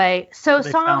anyway, so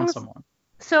they found songs. someone.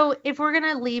 So if we're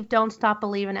gonna leave "Don't Stop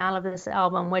Believin'" out of this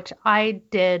album, which I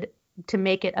did to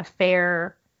make it a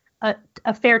fair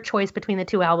choice between the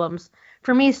two albums,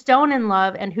 for me, "Stone in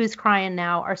Love" and "Who's Crying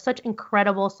Now" are such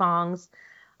incredible songs.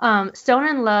 "Stone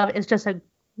in Love" is just a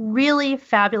really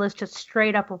fabulous, just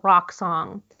straight up rock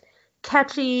song.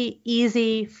 Catchy,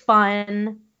 easy,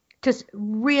 fun, just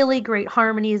really great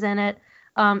harmonies in it.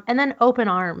 And then Open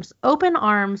Arms. Open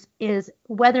Arms is,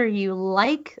 whether you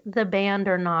like the band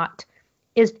or not,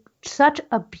 is such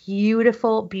a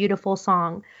beautiful, beautiful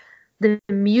song. The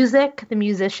music, the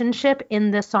musicianship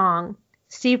in this song,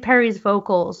 Steve Perry's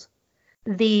vocals,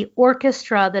 the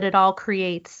orchestra that it all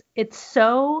creates, it's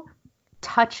so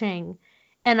touching.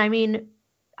 And I mean,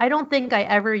 I don't think I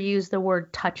ever use the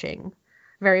word touching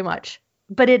very much,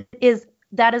 but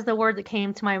that is the word that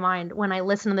came to my mind when I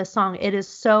listened to this song. It is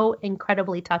so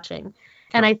incredibly touching.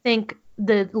 And I think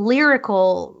the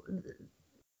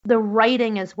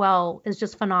writing as well is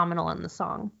just phenomenal in the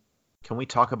song. Can we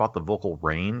talk about the vocal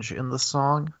range in the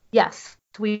song? Yes,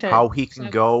 we should. How he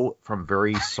can go from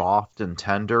very soft and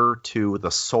tender to the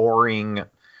soaring,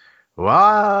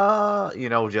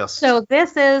 just. So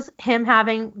this is him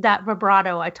having that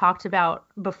vibrato I talked about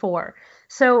before.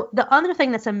 So the other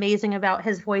thing that's amazing about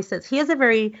his voice is he has a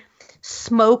very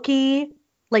smoky,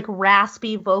 like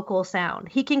raspy vocal sound.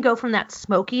 He can go from that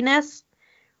smokiness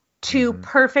to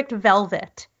perfect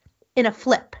velvet in a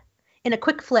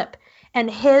quick flip. And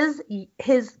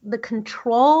the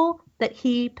control that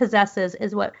he possesses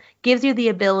is what gives you the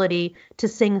ability to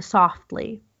sing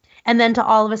softly and then to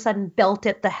all of a sudden belt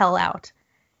it the hell out.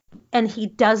 And he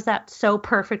does that so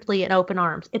perfectly in Open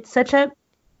Arms.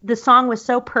 The song was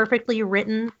so perfectly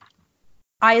written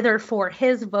either for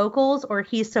his vocals, or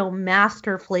he so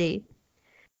masterfully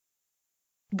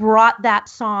brought that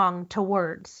song to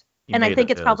words. And I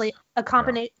think it's probably a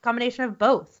combination of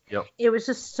both. Yep. It was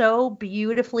just so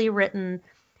beautifully written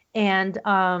and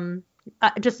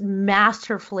just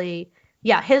masterfully.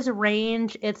 Yeah, his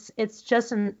range, it's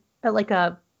just like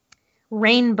a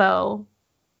rainbow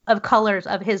of colors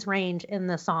of his range in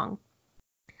the song.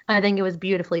 I think it was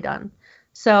beautifully done.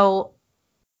 So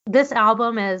this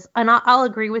album is, and I'll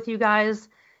agree with you guys,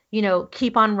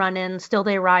 Keep on Running, Still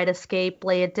They Ride, Escape,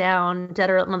 Lay It Down, Dead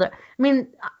or Mother. I mean,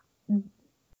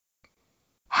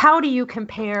 how do you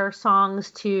compare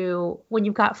songs to when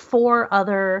you've got four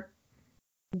other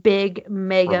big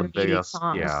mega meaty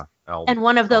songs? Yeah, and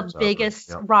one of the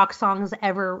biggest rock songs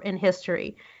ever in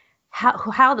history.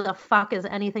 How the fuck is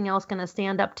anything else going to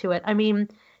stand up to it? I mean,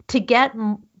 to get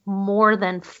more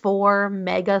than 4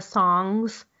 mega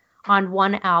songs on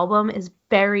one album is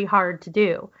very hard to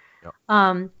do.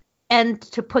 Yep. And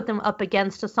to put them up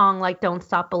against a song like Don't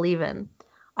Stop Believin'.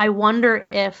 I wonder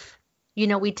if,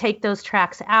 we take those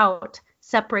tracks out,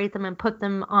 separate them and put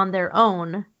them on their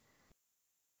own,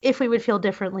 if we would feel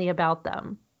differently about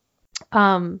them.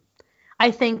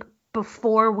 I think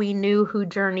before we knew who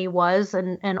Journey was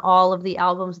and all of the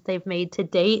albums that they've made to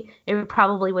date, it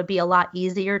probably would be a lot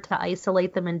easier to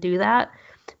isolate them and do that.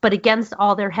 But against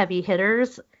all their heavy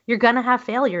hitters, you're going to have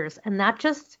failures. And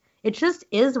it just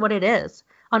is what it is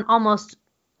on almost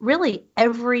really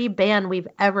every band we've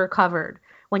ever covered.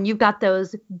 When you've got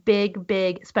those big,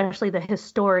 especially the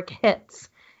historic hits,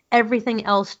 everything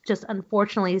else just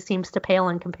unfortunately seems to pale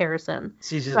in comparison.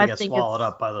 It's easy So to I get think swallowed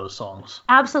up by those songs.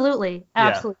 Absolutely.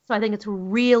 Yeah. So I think it's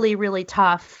really, really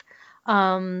tough.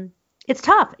 It's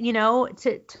tough,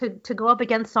 to go up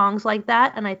against songs like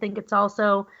that. And I think it's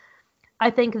also, I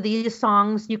think these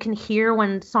songs, you can hear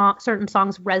when certain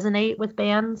songs resonate with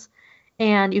bands,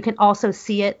 and you can also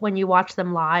see it when you watch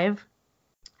them live.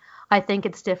 I think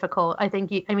it's difficult. I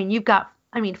think you've got,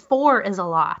 4 is a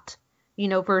lot,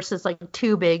 versus like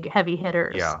 2 big heavy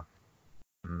hitters. Yeah.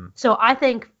 Mm-hmm. So I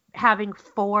think having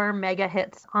 4 mega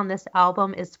hits on this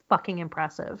album is fucking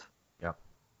impressive. Yep.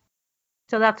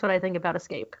 So that's what I think about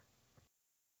Escape.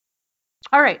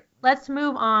 All right, let's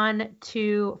move on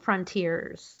to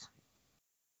Frontiers.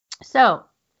 So,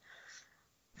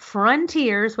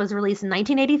 Frontiers was released in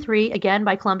 1983, again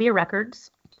by Columbia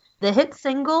Records. The hit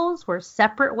singles were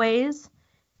Separate Ways,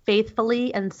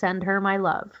 Faithfully, and Send Her My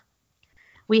Love.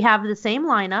 We have the same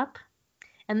lineup,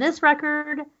 and this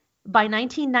record by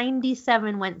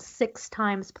 1997 went 6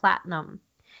 times platinum.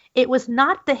 It was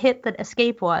not the hit that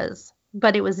Escape was,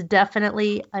 but it was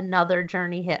definitely another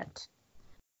Journey hit.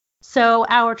 So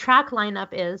our track lineup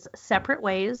is Separate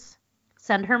Ways,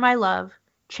 Send Her My Love,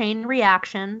 Chain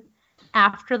Reaction,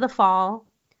 After the Fall,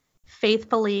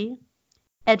 Faithfully,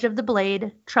 Edge of the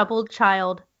Blade, Troubled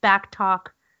Child, Backtalk,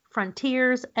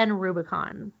 Frontiers, and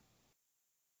Rubicon.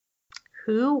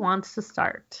 Who wants to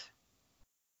start?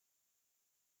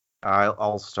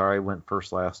 I'll start. I went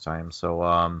first last time. So,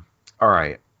 all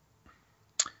right.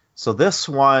 So this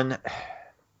one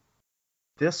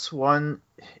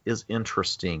is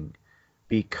interesting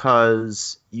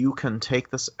because you can take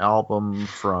this album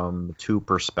from 2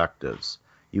 perspectives.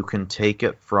 You can take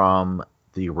it from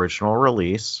the original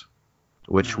release,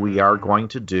 which we are going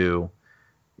to do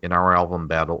in our album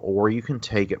battle, or you can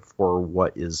take it for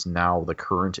what is now the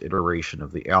current iteration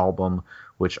of the album,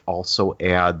 which also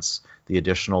adds the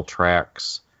additional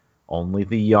tracks Only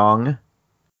the Young,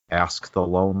 Ask the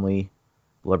Lonely,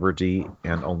 Liberty,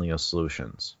 and Only a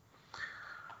Solutions.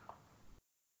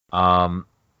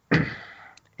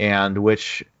 And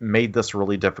which made this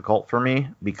really difficult for me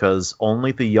because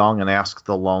Only the Young and Ask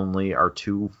the Lonely are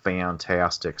 2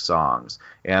 fantastic songs.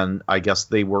 And I guess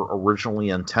they were originally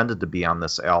intended to be on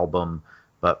this album,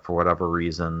 but for whatever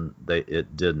reason,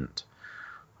 it didn't.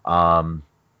 But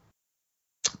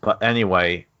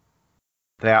anyway,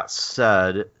 that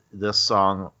said, this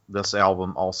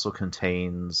album also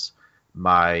contains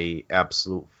my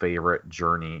absolute favorite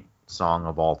Journey song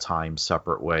of all time,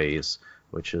 Separate Ways,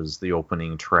 which is the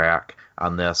opening track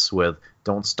on this, with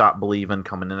Don't Stop Believin'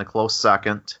 coming in a close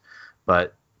second.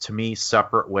 But to me,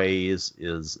 Separate Ways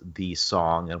is the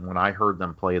song. And when I heard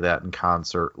them play that in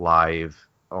concert live,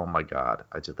 oh my God,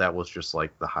 that was just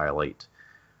like the highlight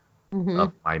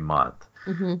of my month.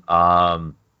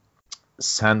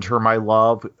 Send Her My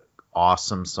Love,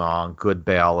 awesome song, good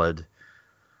ballad.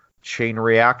 Chain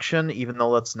Reaction, even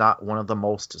though that's not one of the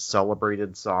most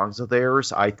celebrated songs of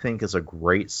theirs, I think is a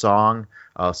great song.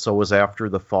 So is After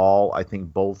the Fall. I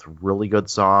think both really good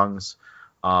songs.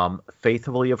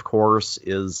 Faithfully, of course,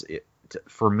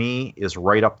 for me is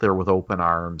right up there with Open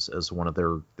Arms as one of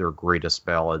their greatest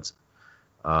ballads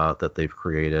that they've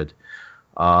created.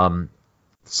 Some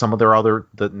of their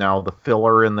the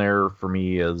filler in there for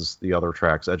me is the other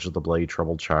tracks: Edge of the Blade,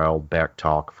 Troubled Child,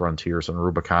 Backtalk, Frontiers, and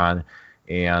Rubicon.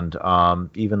 And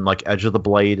even like Edge of the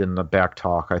Blade and the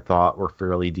Backtalk, I thought were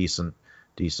fairly decent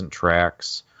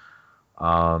tracks.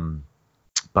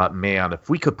 But man, if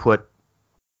we could put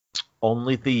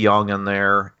Only the Young in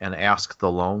there and Ask the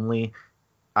Lonely,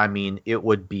 I mean, it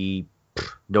would be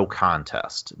no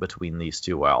contest between these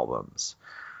 2 albums.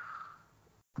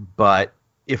 But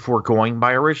if we're going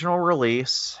by original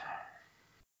release,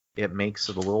 it makes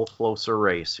it a little closer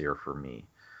race here for me.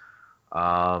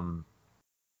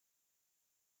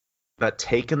 But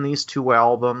taking these 2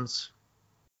 albums,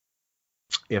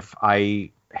 if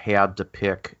I had to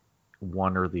pick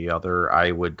one or the other,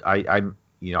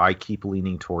 I keep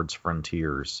leaning towards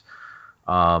Frontiers.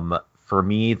 For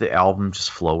me, the album just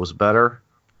flows better.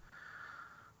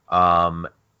 And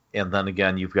then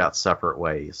again, you've got Separate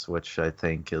Ways, which I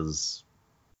think is,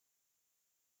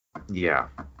 yeah.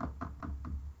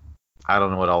 I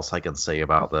don't know what else I can say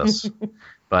about this,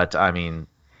 but I mean,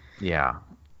 yeah.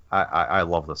 I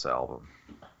love this album.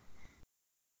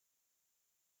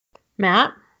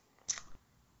 Matt?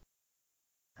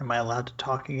 Am I allowed to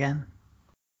talk again?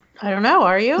 I don't know.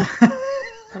 Are you?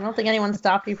 I don't think anyone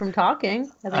stopped you from talking.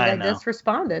 I think I just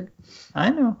responded. I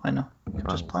know.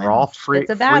 Just playing. We're all free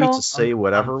to say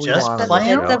whatever we want.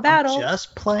 It's a battle. I'm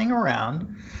just playing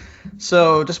around.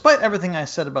 So, despite everything I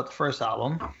said about the first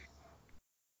album,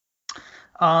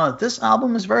 This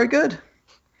album is very good.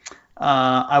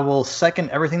 I will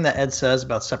second everything that Ed says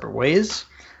about Separate Ways.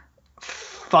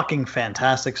 Fucking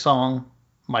fantastic song.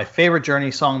 My favorite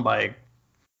Journey song by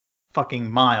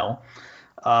fucking mile.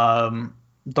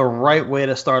 The right way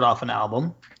to start off an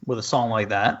album with a song like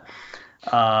that.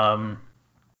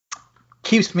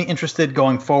 Keeps me interested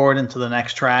going forward into the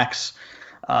next tracks.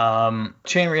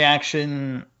 Chain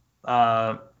Reaction,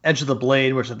 Edge of the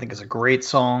Blade, which I think is a great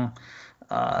song.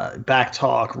 Back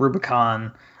Talk,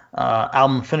 Rubicon.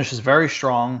 Album finishes very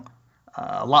strong.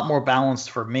 A lot more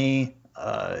balanced for me.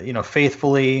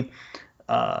 Faithfully,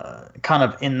 kind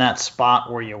of in that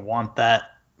spot where you want that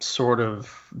sort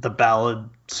of the ballad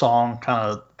song, kind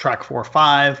of track 4 or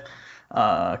 5.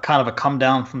 Kind of a come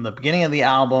down from the beginning of the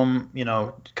album,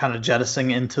 kind of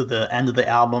jettisoning into the end of the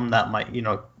album that might,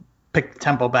 pick the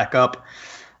tempo back up.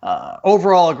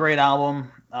 Overall, a great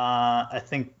album. I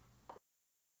think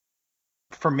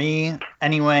for me,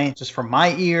 anyway, just from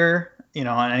my ear, and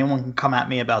anyone can come at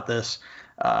me about this.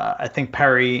 I think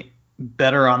Perry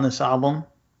better on this album.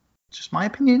 Just my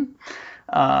opinion.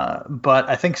 But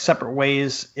I think Separate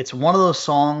Ways, it's one of those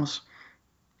songs,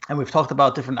 and we've talked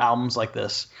about different albums like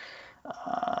this.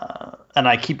 And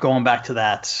I keep going back to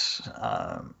that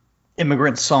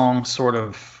immigrant song sort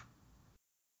of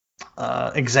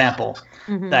example,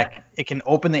 that it can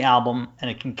open the album and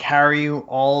it can carry you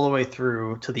all the way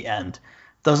through to the end.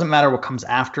 Doesn't matter what comes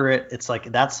after it. It's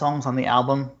like that song's on the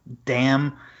album.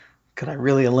 Damn, could I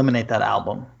really eliminate that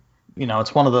album?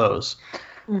 It's one of those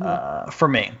for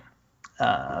me.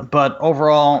 But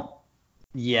overall,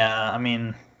 yeah, I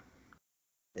mean,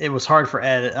 it was hard for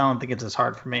Ed. I don't think it's as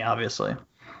hard for me, obviously.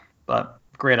 But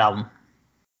great album.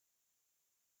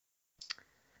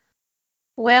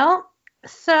 Well,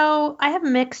 so I have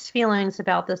mixed feelings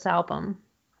about this album.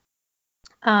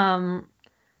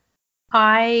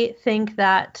 I think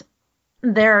that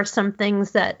there are some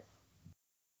things that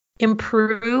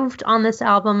improved on this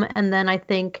album, and then I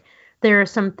think there are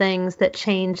some things that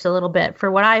changed a little bit for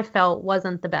what I felt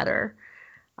wasn't the better.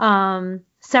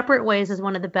 Separate Ways is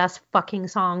one of the best fucking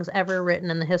songs ever written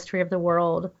in the history of the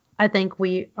world. I think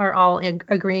we are all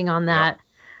agreeing on that.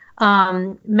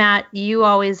 Yeah. Matt, you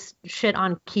always shit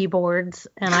on keyboards,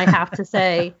 and I have to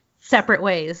say, Separate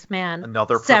Ways, man.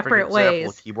 Another perfect Separate example Ways.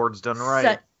 of keyboards done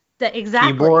right.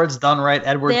 Exactly. Keyboards done right,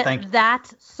 Edward. Thank you.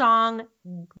 That song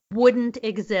wouldn't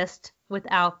exist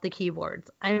without the keyboards.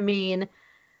 I mean,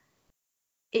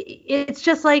 it's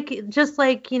just like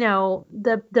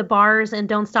the bars and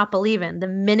Don't Stop Believin'. The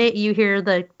minute you hear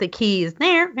the keys,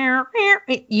 you're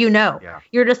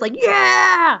just like,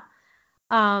 yeah.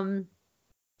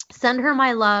 Send Her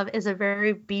My Love is a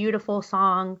very beautiful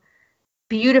song,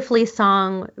 beautifully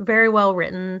sung, very well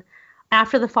written.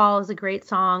 After the Fall is a great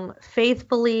song.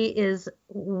 Faithfully is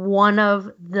one of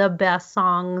the best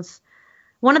songs,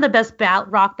 one of the best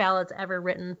rock ballads ever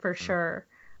written, for sure.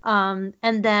 And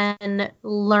then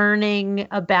learning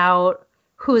about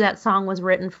who that song was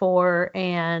written for,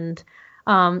 and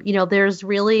there's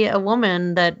really a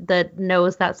woman that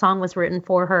knows that song was written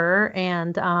for her,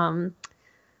 and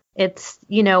it's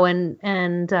it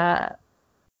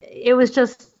was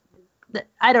just,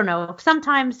 I don't know.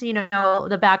 Sometimes the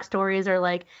backstories are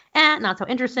like not so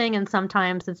interesting, and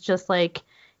sometimes it's just like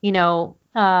the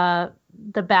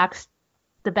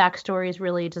backstories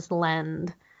really just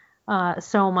lend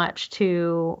so much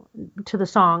to the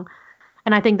song,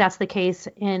 and I think that's the case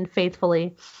in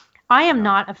Faithfully. I am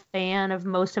not a fan of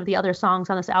most of the other songs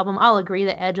on this album. I'll agree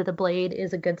that Edge of the Blade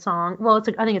is a good song. Well,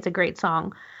 I think it's a great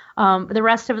song. The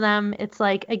rest of them, it's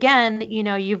like, again,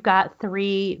 you've got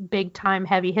 3 big time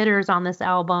heavy hitters on this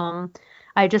album.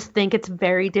 I just think it's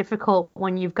very difficult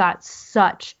when you've got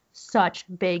such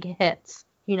big hits.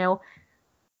 10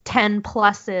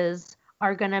 pluses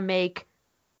are going to make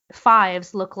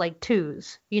 5s look like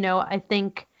 2s. I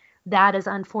think that is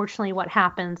unfortunately what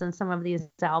happens in some of these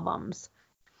albums.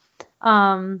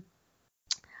 I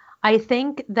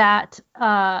think that,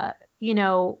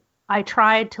 I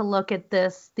tried to look at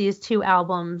these 2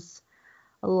 albums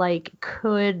like,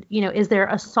 is there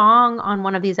a song on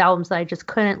one of these albums that I just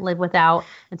couldn't live without?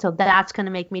 And so that's going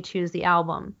to make me choose the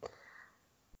album.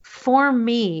 For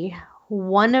me,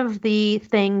 one of the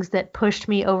things that pushed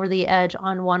me over the edge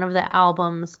on one of the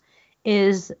albums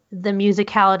is the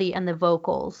musicality and the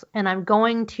vocals. And I'm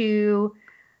going to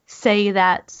say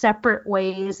that Separate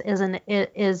Ways is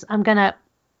I'm going to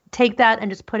take that and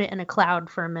just put it in a cloud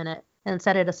for a minute and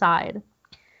set it aside.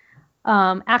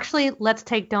 Actually, let's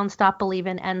take Don't Stop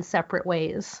Believin' and Separate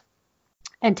Ways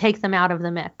and take them out of the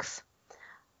mix.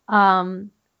 I'm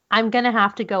going to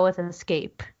have to go with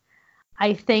Escape.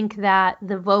 I think that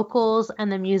the vocals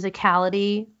and the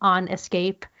musicality on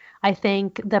Escape, I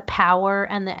think the power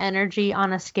and the energy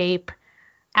on Escape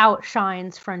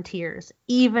outshines Frontiers,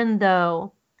 even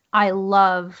though I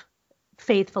love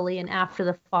Faithfully and After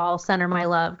the Fall, Center My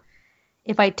Love.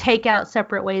 If I take out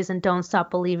Separate Ways and Don't Stop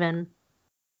Believin',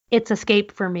 it's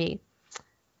Escape for me.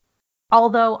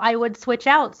 Although I would switch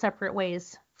out Separate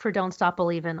Ways for Don't Stop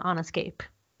Believin' on Escape,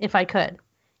 if I could.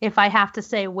 If I have to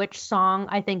say which song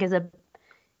I think is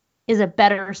a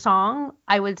better song,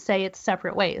 I would say it's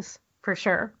Separate Ways, for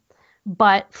sure.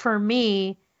 But for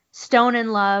me, Stone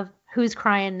in Love, Who's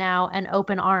Crying Now, and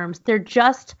Open Arms, they're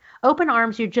just, Open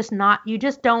Arms, you just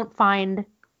don't find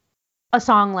a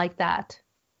song like that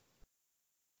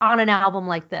on an album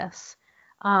like this.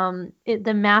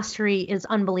 The mastery is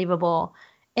unbelievable.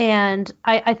 And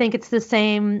I think it's the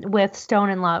same with Stone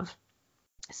in Love.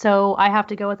 So I have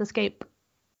to go with Escape.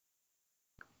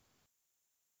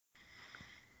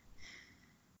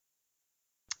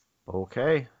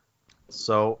 Okay.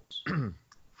 So,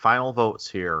 final votes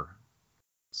here.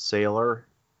 Sailor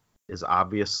is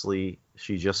obviously,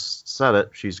 she just said it,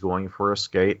 she's going for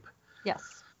Escape.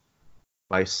 Yes.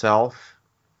 Myself,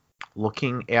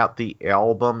 looking at the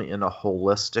album in a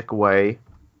holistic way,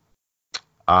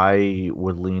 I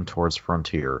would lean towards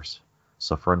Frontiers.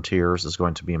 So Frontiers is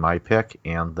going to be my pick,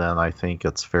 and then I think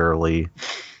it's fairly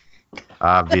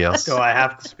obvious. So I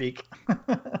have to speak.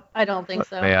 I don't think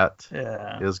so. Matt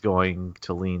Yeah. is going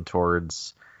to lean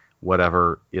towards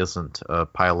whatever isn't a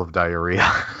pile of diarrhea.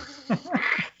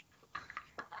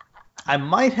 I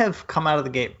might have come out of the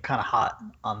gate kind of hot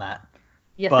on that.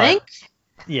 You But- think?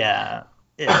 Yeah.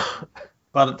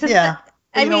 But 'Cause yeah.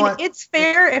 I You know mean, what? it's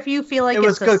fair if you feel like It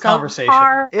was it's good a conversation.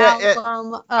 subpar Yeah,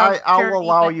 album of I'll Journey,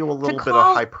 allow but you a to little bit of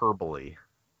call- hyperbole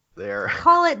there.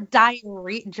 Call it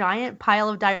diarrhea, giant pile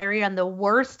of diarrhea on the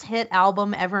worst hit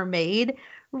album ever made.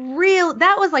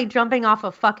 That was like jumping off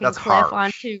a fucking That's cliff harsh.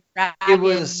 onto ragged. I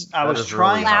was That is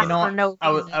trying, really you know, hard. For no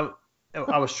I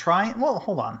reason. was trying, well,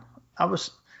 hold on. I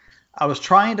was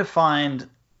trying to find,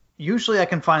 usually I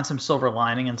can find some silver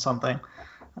lining in something.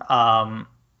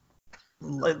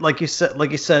 Like you said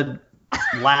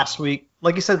last week,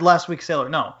 Sailor.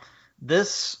 No,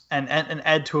 this and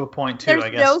Ed to a point too, There's I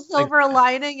guess. no silver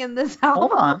lining in this album.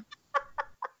 Hold on.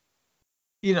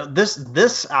 You know,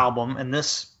 this album and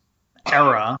this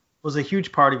era was a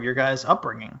huge part of your guys'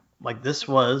 upbringing. Like, this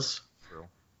was True.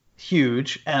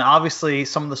 huge, and obviously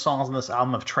some of the songs on this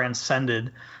album have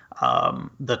transcended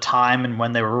the time and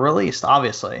when they were released.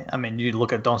 Obviously, I mean, you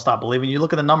look at "Don't Stop Believing," you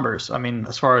look at the numbers. I mean,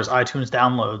 as far as iTunes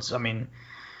downloads, I mean,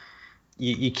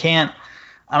 you can't.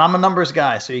 And I'm a numbers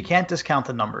guy, so you can't discount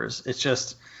the numbers. It's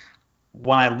just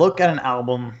when I look at an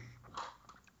album,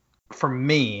 for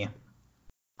me,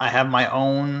 I have my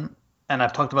own, and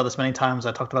I've talked about this many times.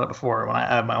 I talked about it before. When I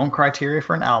have my own criteria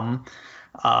for an album,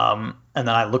 and then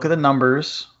I look at the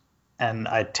numbers, and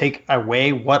I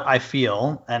weigh what I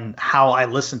feel and how I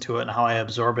listen to it and how I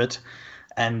absorb it,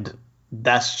 and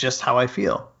that's just how I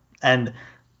feel. And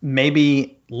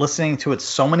maybe listening to it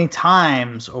so many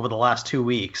times over the last 2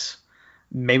 weeks,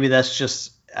 maybe that's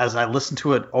just, as I listen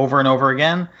to it over and over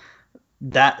again,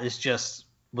 that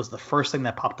was the first thing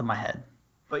that popped in my head.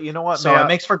 But you know what, So Matt? it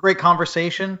makes for great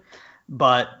conversation,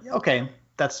 but okay,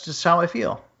 that's just how I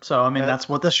feel. So I mean, that's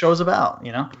what this show's about,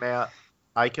 you know? Matt,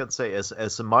 I can say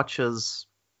as much as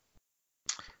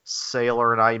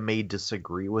Sailor and I may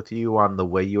disagree with you on the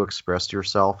way you expressed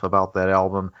yourself about that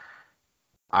album,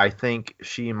 I think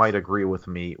she might agree with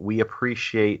me. We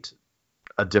appreciate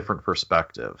a different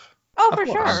perspective. Oh, Of for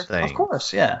course. sure. Of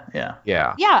course, yeah. Yeah.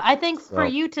 Yeah, I think for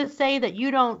So- you to say that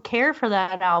you don't care for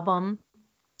that album,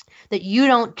 that you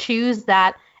don't choose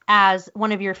that as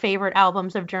one of your favorite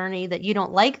albums of Journey, that you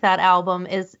don't like that album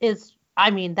is I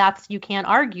mean, you can't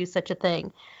argue such a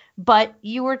thing. But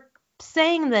you were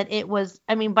saying that it was,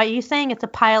 I mean, by you saying it's a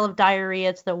pile of diarrhea,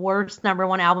 it's the worst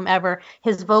 #1 album ever,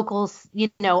 his vocals,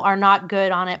 are not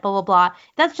good on it, blah, blah, blah.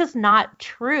 That's just not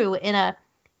true in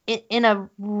a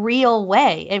real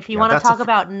way. If you Yeah, want to that's talk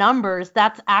about numbers,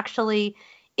 that's actually,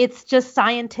 it's just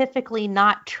scientifically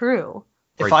not true.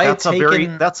 If Right, I had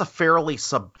taken, that's a fairly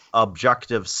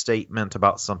objective statement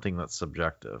about something that's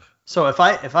subjective. so if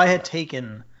I had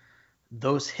taken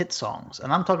those hit songs,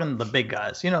 and I'm talking the big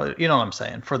guys, you know what I'm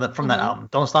saying, from that Mhm. album,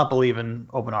 "Don't Stop Believin',"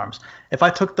 "Open Arms." If I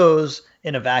took those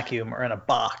in a vacuum or in a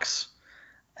box,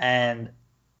 and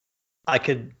I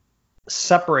could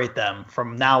separate them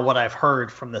from now what I've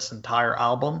heard from this entire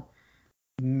album,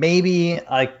 maybe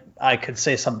I could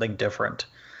say something different.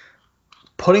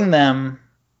 Putting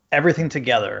everything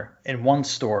together in one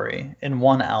story, in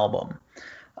one album,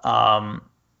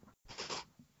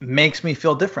 makes me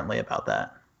feel differently about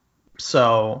that.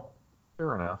 So,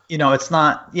 Fair enough. it's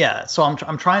not, yeah. So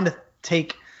I'm trying to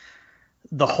take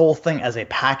the whole thing as a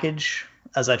package,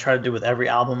 as I try to do with every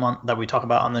album that we talk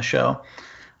about on the show.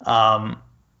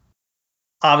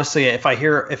 Obviously, if I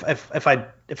hear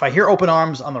Open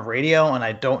Arms on the radio and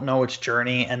I don't know it's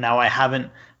Journey, and now I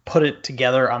haven't put it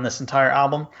together on this entire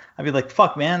album, I'd be like,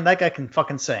 fuck, man, that guy can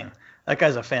fucking sing. That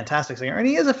guy's a fantastic singer, and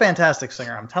he is a fantastic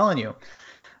singer, I'm telling you.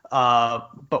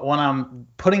 But when I'm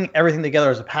putting everything together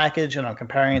as a package and I'm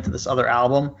comparing it to this other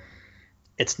album,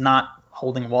 it's not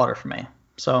holding water for me.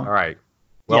 So, all right.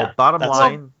 Well, yeah, bottom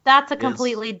line. That's a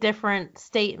completely different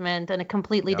statement and a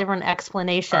completely different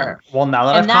explanation. All right. Well, now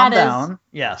that I've calmed down,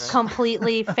 yes.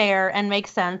 Completely fair and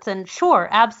makes sense. And sure,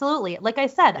 absolutely. Like I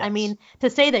said, Yes. I mean, to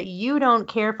say that you don't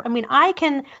care.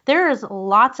 There's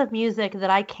lots of music that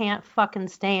I can't fucking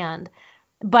stand.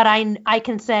 But I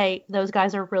can say those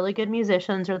guys are really good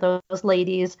musicians, or those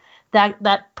ladies,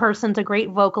 that person's a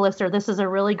great vocalist, or this is a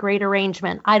really great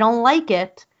arrangement. I don't like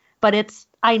it, but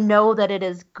I know that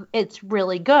it's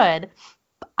really good.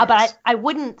 Yes. But I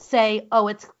wouldn't say, oh,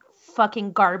 it's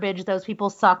fucking garbage, those people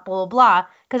suck, blah, blah, blah.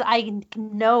 Because I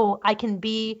know I can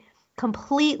I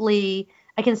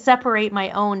can separate my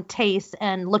own taste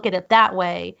and look at it that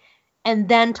way, and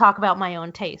then talk about my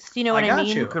own taste. You know what I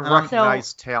mean? You can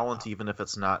recognize talent even if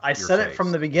it's not I your said taste. it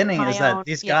from the beginning, is that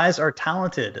these guys are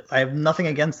talented. I have nothing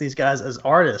against these guys as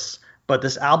artists, but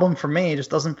this album for me just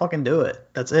doesn't fucking do it.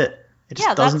 That's it. It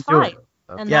just doesn't do it.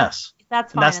 And yes.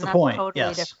 That's fine. And that's and the point. Totally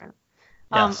yes. different.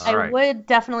 Yes. I would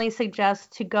definitely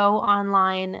suggest to go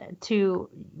online to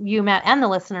you, Matt, and the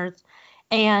listeners,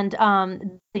 and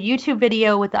the YouTube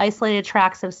video with the isolated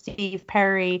tracks of Steve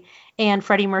Perry and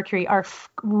Freddie Mercury are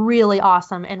really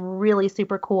awesome and really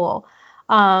super cool.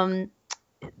 There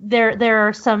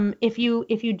are some, if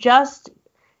you just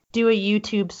do a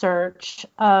YouTube search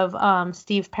of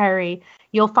Steve Perry,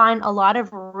 you'll find a lot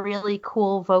of really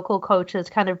cool vocal coaches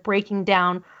kind of breaking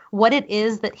down what it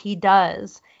is that he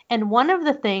does. And one of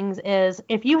the things is,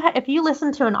 if you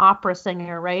listen to an opera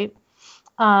singer, right,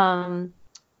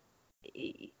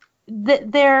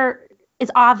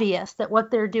 it's obvious that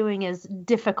what they're doing is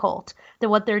difficult, that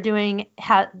what they're doing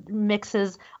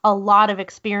mixes a lot of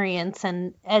experience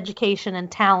and education and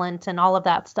talent and all of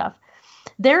that stuff.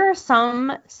 There are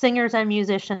some singers and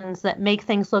musicians that make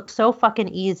things look so fucking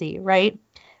easy, right?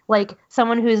 Like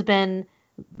someone who's been,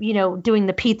 doing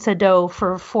the pizza dough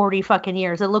for 40 fucking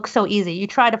years. It looks so easy. You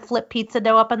try to flip pizza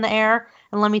dough up in the air,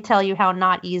 and let me tell you how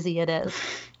not easy it is.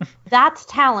 That's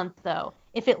talent, though.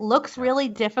 If it looks really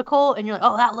difficult and you're like,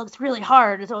 oh, that looks really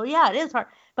hard. So yeah, it is hard.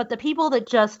 But the people that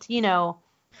just,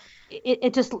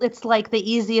 it's like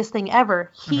the easiest thing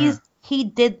ever. He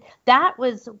did that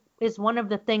is one of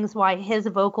the things why his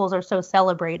vocals are so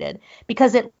celebrated,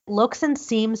 because it looks and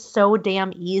seems so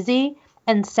damn easy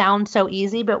and sounds so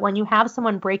easy. But when you have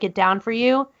someone break it down for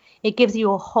you, it gives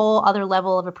you a whole other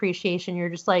level of appreciation. You're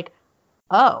just like,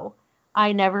 oh,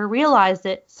 I never realized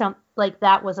it. Like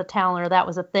that was a talent, or that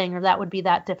was a thing, or that would be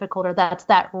that difficult, or that's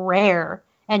that rare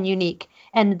and unique.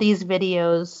 And these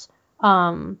videos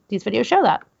show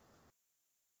that.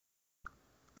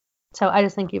 So I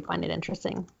just think you find it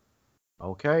interesting.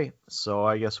 Okay, so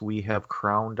I guess we have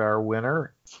crowned our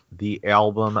winner. The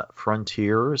album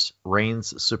Frontiers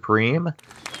reigns supreme.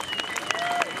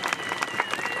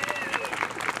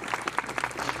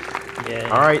 Yeah.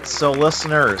 All right, so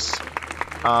listeners,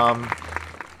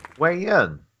 weigh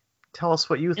in. Tell us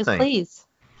what you Yes, think. please.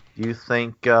 Do you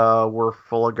think we're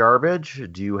full of garbage?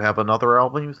 Do you have another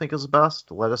album you think is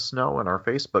best? Let us know in our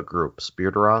Facebook group,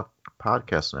 Spirit of Rock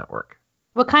Podcast Network.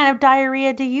 What kind of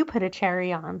diarrhea do you put a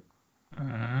cherry on?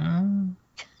 By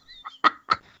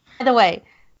the way,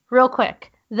 real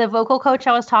quick, the vocal coach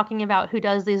I was talking about who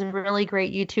does these really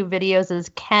great YouTube videos is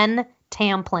Ken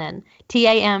Tamplin.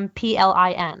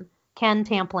 Tamplin. Ken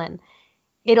Tamplin.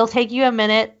 It'll take you a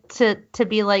minute to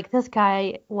be like, this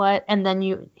guy, what? And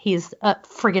then he's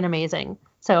friggin' amazing.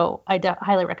 So I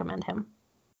highly recommend him.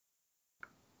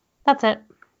 That's it.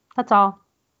 That's all.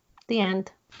 The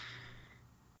end.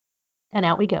 And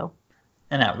out we go.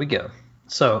 And out we go.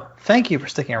 So thank you for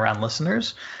sticking around,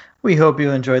 listeners. We hope you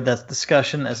enjoyed that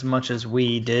discussion as much as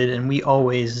we did, and we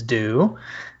always do.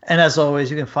 And as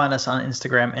always, you can find us on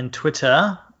Instagram and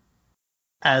Twitter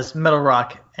as Metal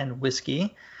Rock and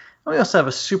Whiskey. And we also have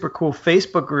a super cool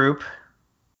Facebook group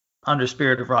under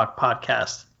Spirit of Rock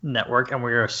Podcast Network, and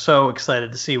we are so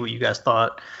excited to see what you guys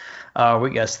thought,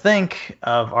 what you guys think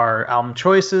of our album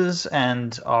choices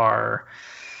and our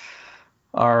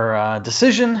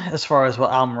decision as far as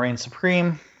what album reigns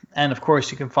supreme. And of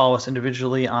course, you can follow us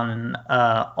individually on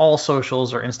all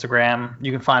socials or Instagram.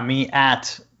 You can find me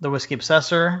at The Whiskey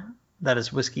Obsessor. That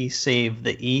is Whiskey Save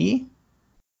the E.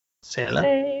 Sailor.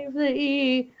 Save the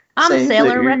E. I'm Save the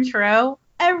Sailor E. Retro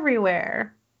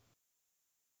everywhere.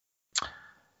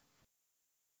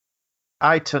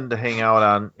 I tend to hang out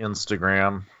on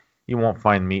Instagram. You won't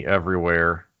find me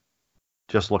everywhere.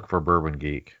 Just look for Bourbon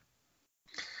Geek.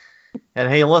 And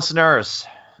hey, listeners,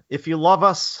 if you love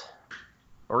us,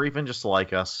 or even just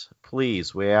like us,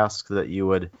 please, we ask that you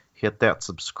would hit that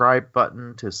subscribe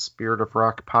button to Spirit of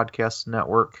Rock Podcast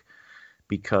Network,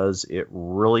 because it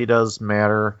really does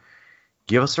matter.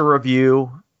 Give us a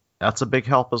review. That's a big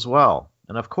help as well.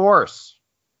 And of course,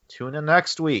 tune in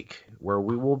next week, where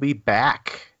we will be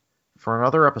back for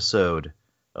another episode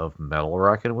of Metal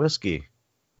Rock and Whiskey.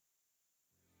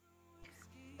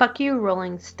 Fuck you,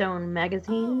 Rolling Stone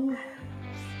magazine.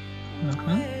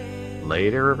 Mm-hmm.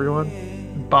 Later, everyone.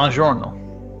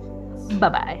 Buongiorno.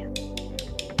 Bye-bye.